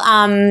 well,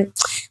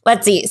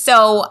 let's see.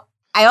 So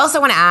I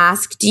also want to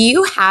ask, do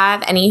you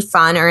have any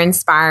fun or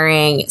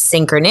inspiring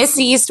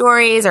synchronicity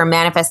stories or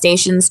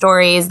manifestation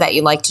stories that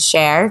you'd like to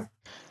share?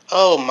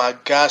 Oh my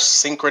gosh,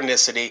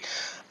 synchronicity.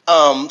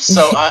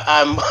 So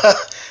I'm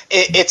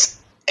it's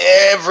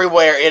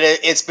everywhere.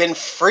 It's been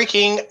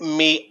freaking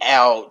me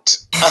out.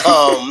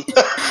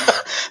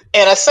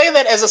 And I say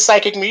that as a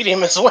psychic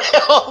medium as well.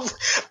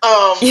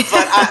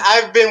 But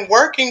I've been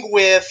working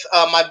with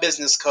my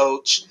business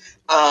coach,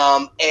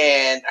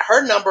 and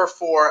her number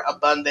for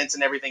abundance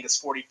and everything is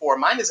 44.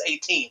 Mine is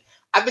 18.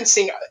 I've been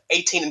seeing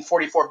 18 and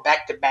 44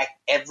 back to back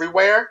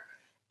everywhere,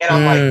 and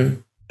I'm like,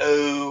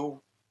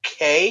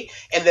 okay.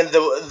 And then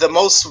the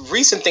most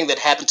recent thing that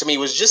happened to me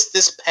was just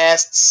this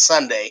past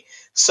Sunday.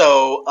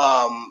 So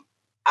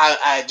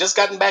I just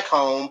gotten back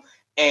home,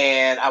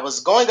 and I was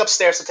going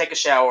upstairs to take a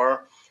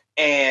shower,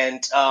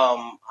 and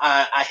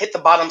I hit the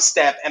bottom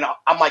step, and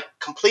I'm like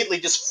completely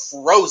just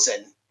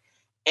frozen.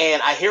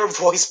 And I hear a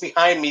voice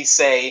behind me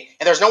say,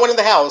 and there's no one in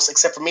the house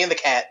except for me and the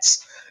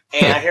cats,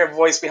 and I hear a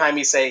voice behind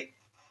me say,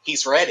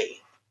 "He's ready."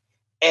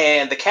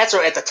 And the cats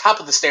are at the top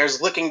of the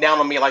stairs looking down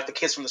on me like the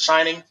kids from The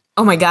Shining.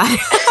 Oh my God.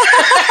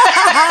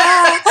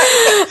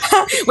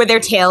 With their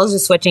tails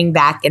just switching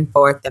back and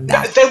forth and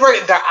back.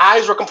 Their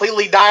eyes were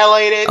completely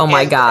dilated. Oh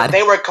my God.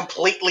 They were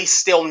completely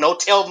still, no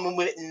tail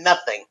movement,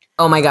 nothing.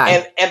 Oh my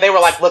God. And they were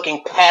like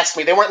looking past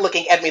me. They weren't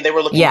looking at me, they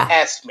were looking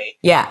past me.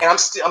 Yeah. And I'm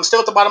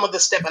still at the bottom of the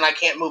step, and I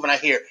can't move, and I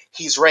hear,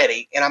 "He's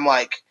ready." And I'm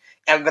like,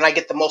 and then I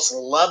get the most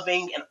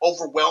loving and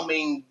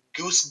overwhelming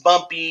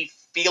goosebumpy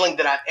feeling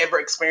that I've ever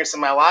experienced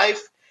in my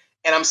life.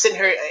 And I'm sitting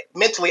here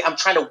mentally, I'm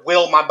trying to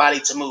will my body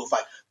to move.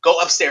 Like, go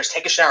upstairs,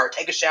 take a shower.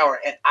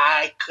 And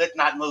I could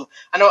not move.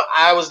 I know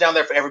I was down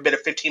there for every bit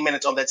of 15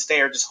 minutes on that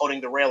stair, just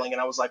holding the railing.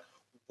 And I was like,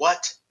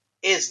 what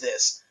is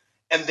this?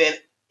 And then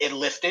it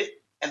lifted.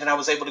 And then I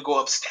was able to go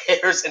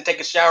upstairs and take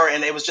a shower.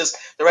 And it was just,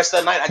 the rest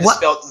of the night, I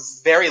just felt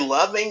very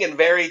loving and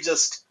very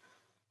just,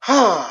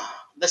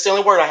 That's the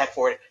only word I had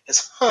for it,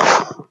 is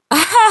What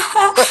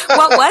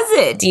was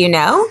it? Do you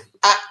know?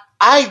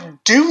 I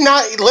do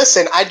not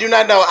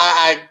know.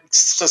 I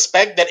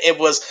suspect that it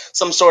was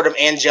some sort of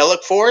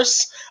angelic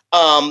force.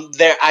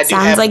 There, I do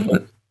Sounds have like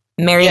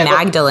Mary yeah,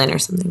 Magdalene or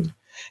something.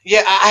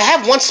 yeah. I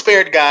have one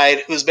spirit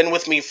guide who's been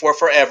with me for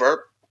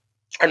forever.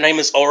 Her name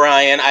is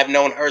Orion. I've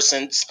known her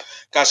since,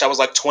 gosh, I was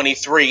like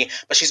 23.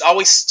 But she's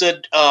always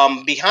stood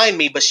behind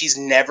me, but she's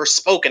never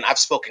spoken. I've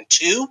spoken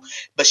to,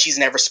 but she's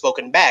never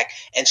spoken back.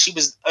 And she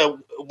was,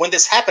 when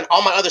this happened,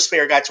 all my other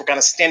spirit guides were kind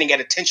of standing at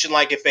attention,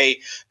 like if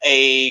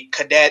a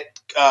cadet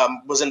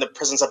was in the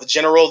presence of a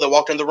general that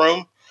walked in the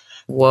room.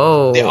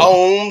 Whoa.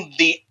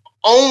 The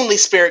only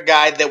spirit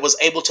guide that was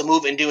able to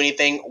move and do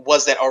anything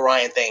was that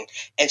Orion thing.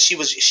 And she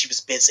was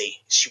busy.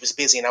 She was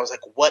busy. And I was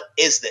like, what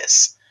is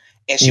this?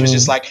 And she was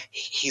just like,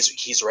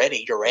 he's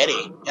ready. You're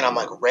ready. And I'm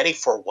like, ready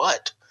for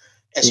what?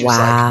 And she was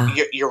like,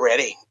 you're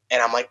ready.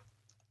 And I'm like,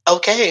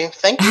 okay,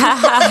 thank you.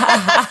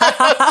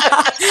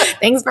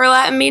 Thanks for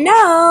letting me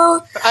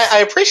know. I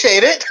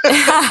appreciate it.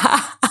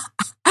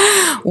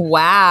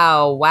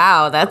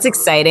 Wow. That's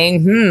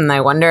exciting.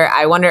 I wonder,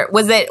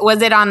 was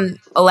it on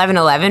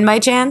 11/11 by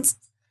chance?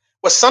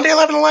 Was Sunday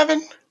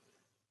 11/11?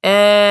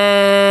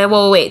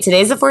 Well, wait,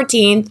 today's the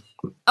 14th.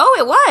 Oh,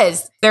 it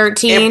was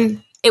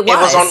 13. It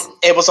was on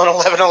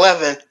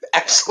 11/11.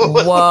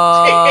 Absolutely.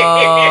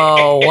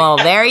 Whoa. Well,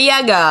 there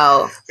you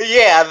go.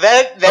 Yeah,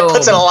 that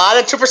puts it a lot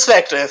into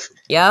perspective.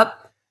 Yep.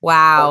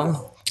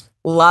 Wow.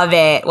 Love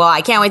it. Well,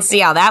 I can't wait to see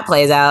how that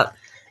plays out.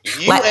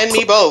 You and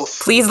me both.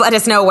 Please let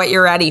us know what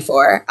you're ready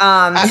for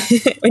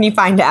when you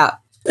find out.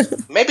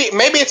 Maybe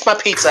it's my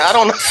pizza. I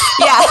don't know.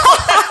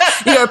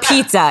 Yeah. Your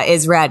pizza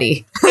is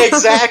ready.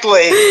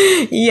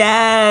 Exactly.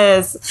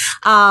 Yes.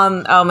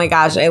 Oh my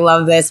gosh, I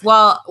love this.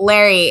 Well,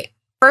 Larry,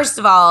 first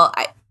of all,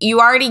 you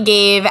already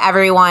gave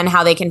everyone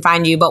how they can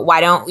find you, but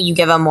why don't you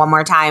give them one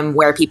more time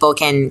where people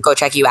can go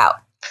check you out?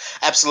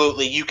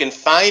 Absolutely. You can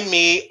find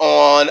me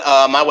on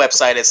my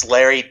website. It's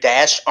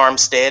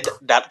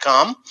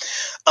larry-armstead.com.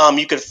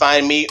 You can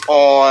find me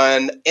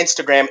on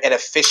Instagram at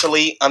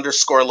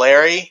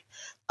officially_Larry.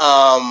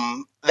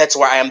 That's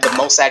where I am the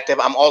most active.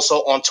 I'm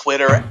also on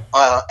Twitter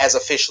as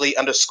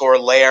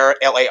officially_Lair,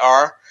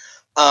 L-A-R.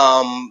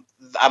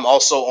 I'm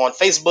also on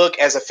Facebook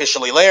as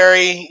Officially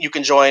Larry. You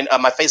can join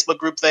my Facebook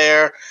group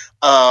there.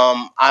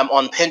 I'm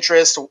on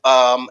Pinterest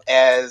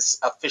as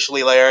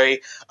Officially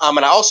Larry. And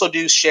I also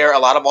do share a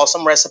lot of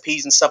awesome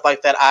recipes and stuff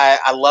like that.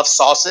 I love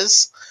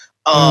sauces.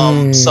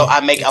 So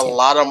I make a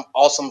lot of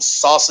awesome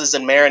sauces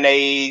and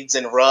marinades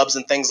and rubs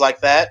and things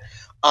like that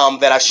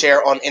that I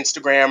share on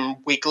Instagram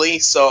weekly.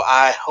 So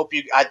I hope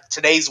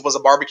today's was a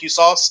barbecue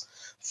sauce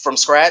from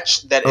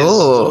scratch. That is,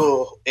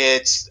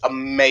 it's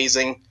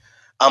amazing.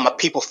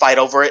 People fight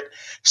over it.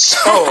 So,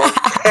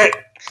 and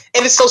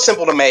it's so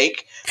simple to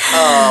make.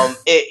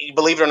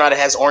 Believe it or not, it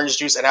has orange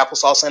juice and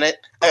applesauce in it.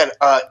 And,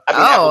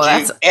 apple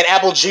juice. And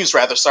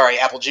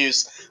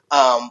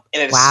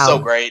it is so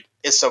great.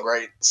 It's so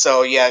great.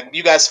 So yeah,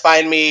 you guys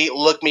find me,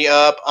 look me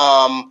up.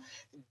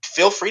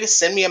 Feel free to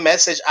send me a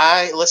message.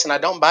 I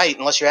don't bite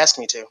unless you ask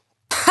me to.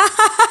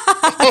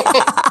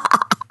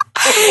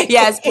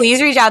 Yes, please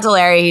reach out to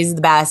Larry. He's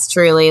the best,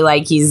 truly.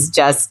 Like, he's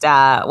just,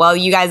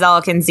 you guys all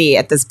can see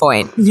at this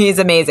point. He's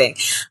amazing.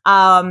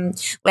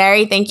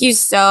 Larry, thank you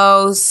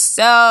so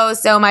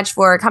much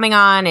for coming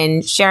on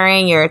and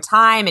sharing your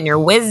time and your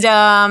wisdom.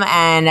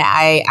 And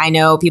I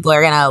know people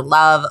are going to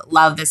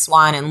love this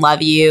one and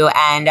love you.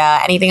 And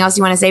anything else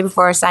you want to say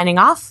before signing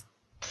off?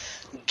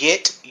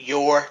 Get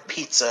your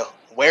pizza.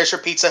 Where's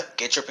your pizza?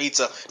 Get your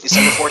pizza.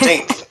 December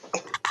 14th.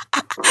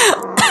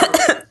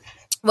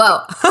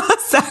 Whoa.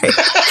 Sorry.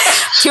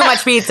 Too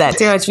much pizza.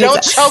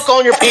 Don't choke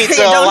on your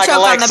pizza. Don't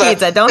choke on the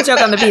pizza. Don't choke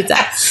on the pizza.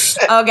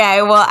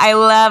 Okay. Well, I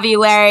love you,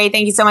 Larry.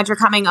 Thank you so much for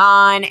coming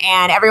on.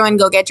 And everyone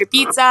go get your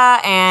pizza.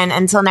 And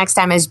until next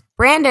time, as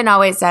Brandon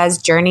always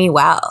says, journey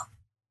well.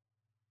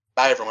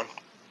 Bye, everyone.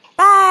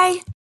 Bye.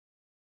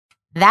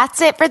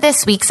 That's it for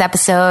this week's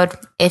episode.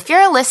 If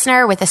you're a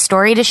listener with a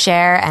story to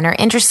share and are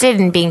interested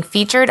in being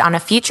featured on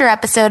a future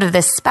episode of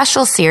this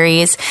special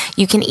series,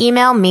 you can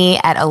email me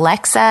at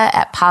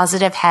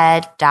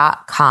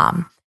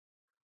alexa@positivehead.com.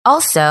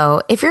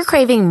 Also, if you're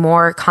craving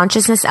more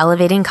consciousness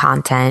elevating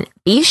content,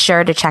 be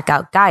sure to check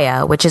out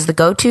Gaia, which is the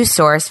go-to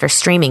source for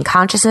streaming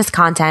consciousness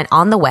content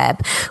on the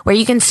web, where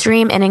you can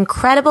stream an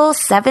incredible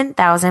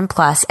 7,000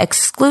 plus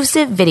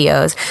exclusive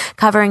videos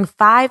covering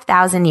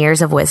 5,000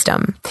 years of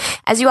wisdom.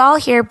 As you all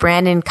hear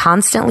Brandon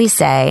constantly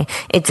say,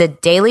 it's a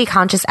daily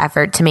conscious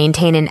effort to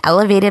maintain an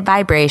elevated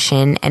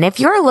vibration. And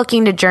if you're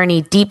looking to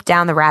journey deep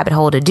down the rabbit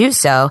hole to do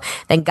so,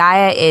 then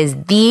Gaia is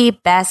the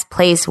best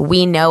place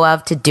we know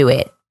of to do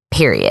it.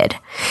 Period.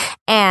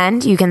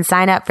 And you can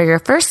sign up for your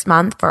first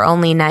month for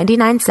only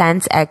 99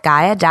 cents at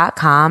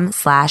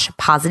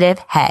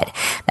gaia.com/positivehead.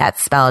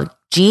 That's spelled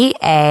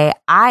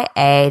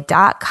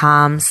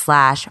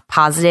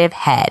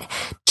GAIA.com/positivehead.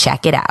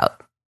 Check it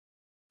out.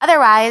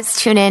 Otherwise,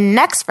 tune in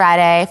next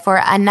Friday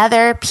for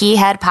another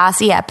P-Head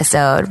Posse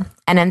episode.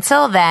 And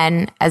until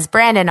then, as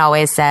Brandon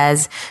always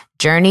says,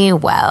 journey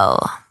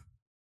well.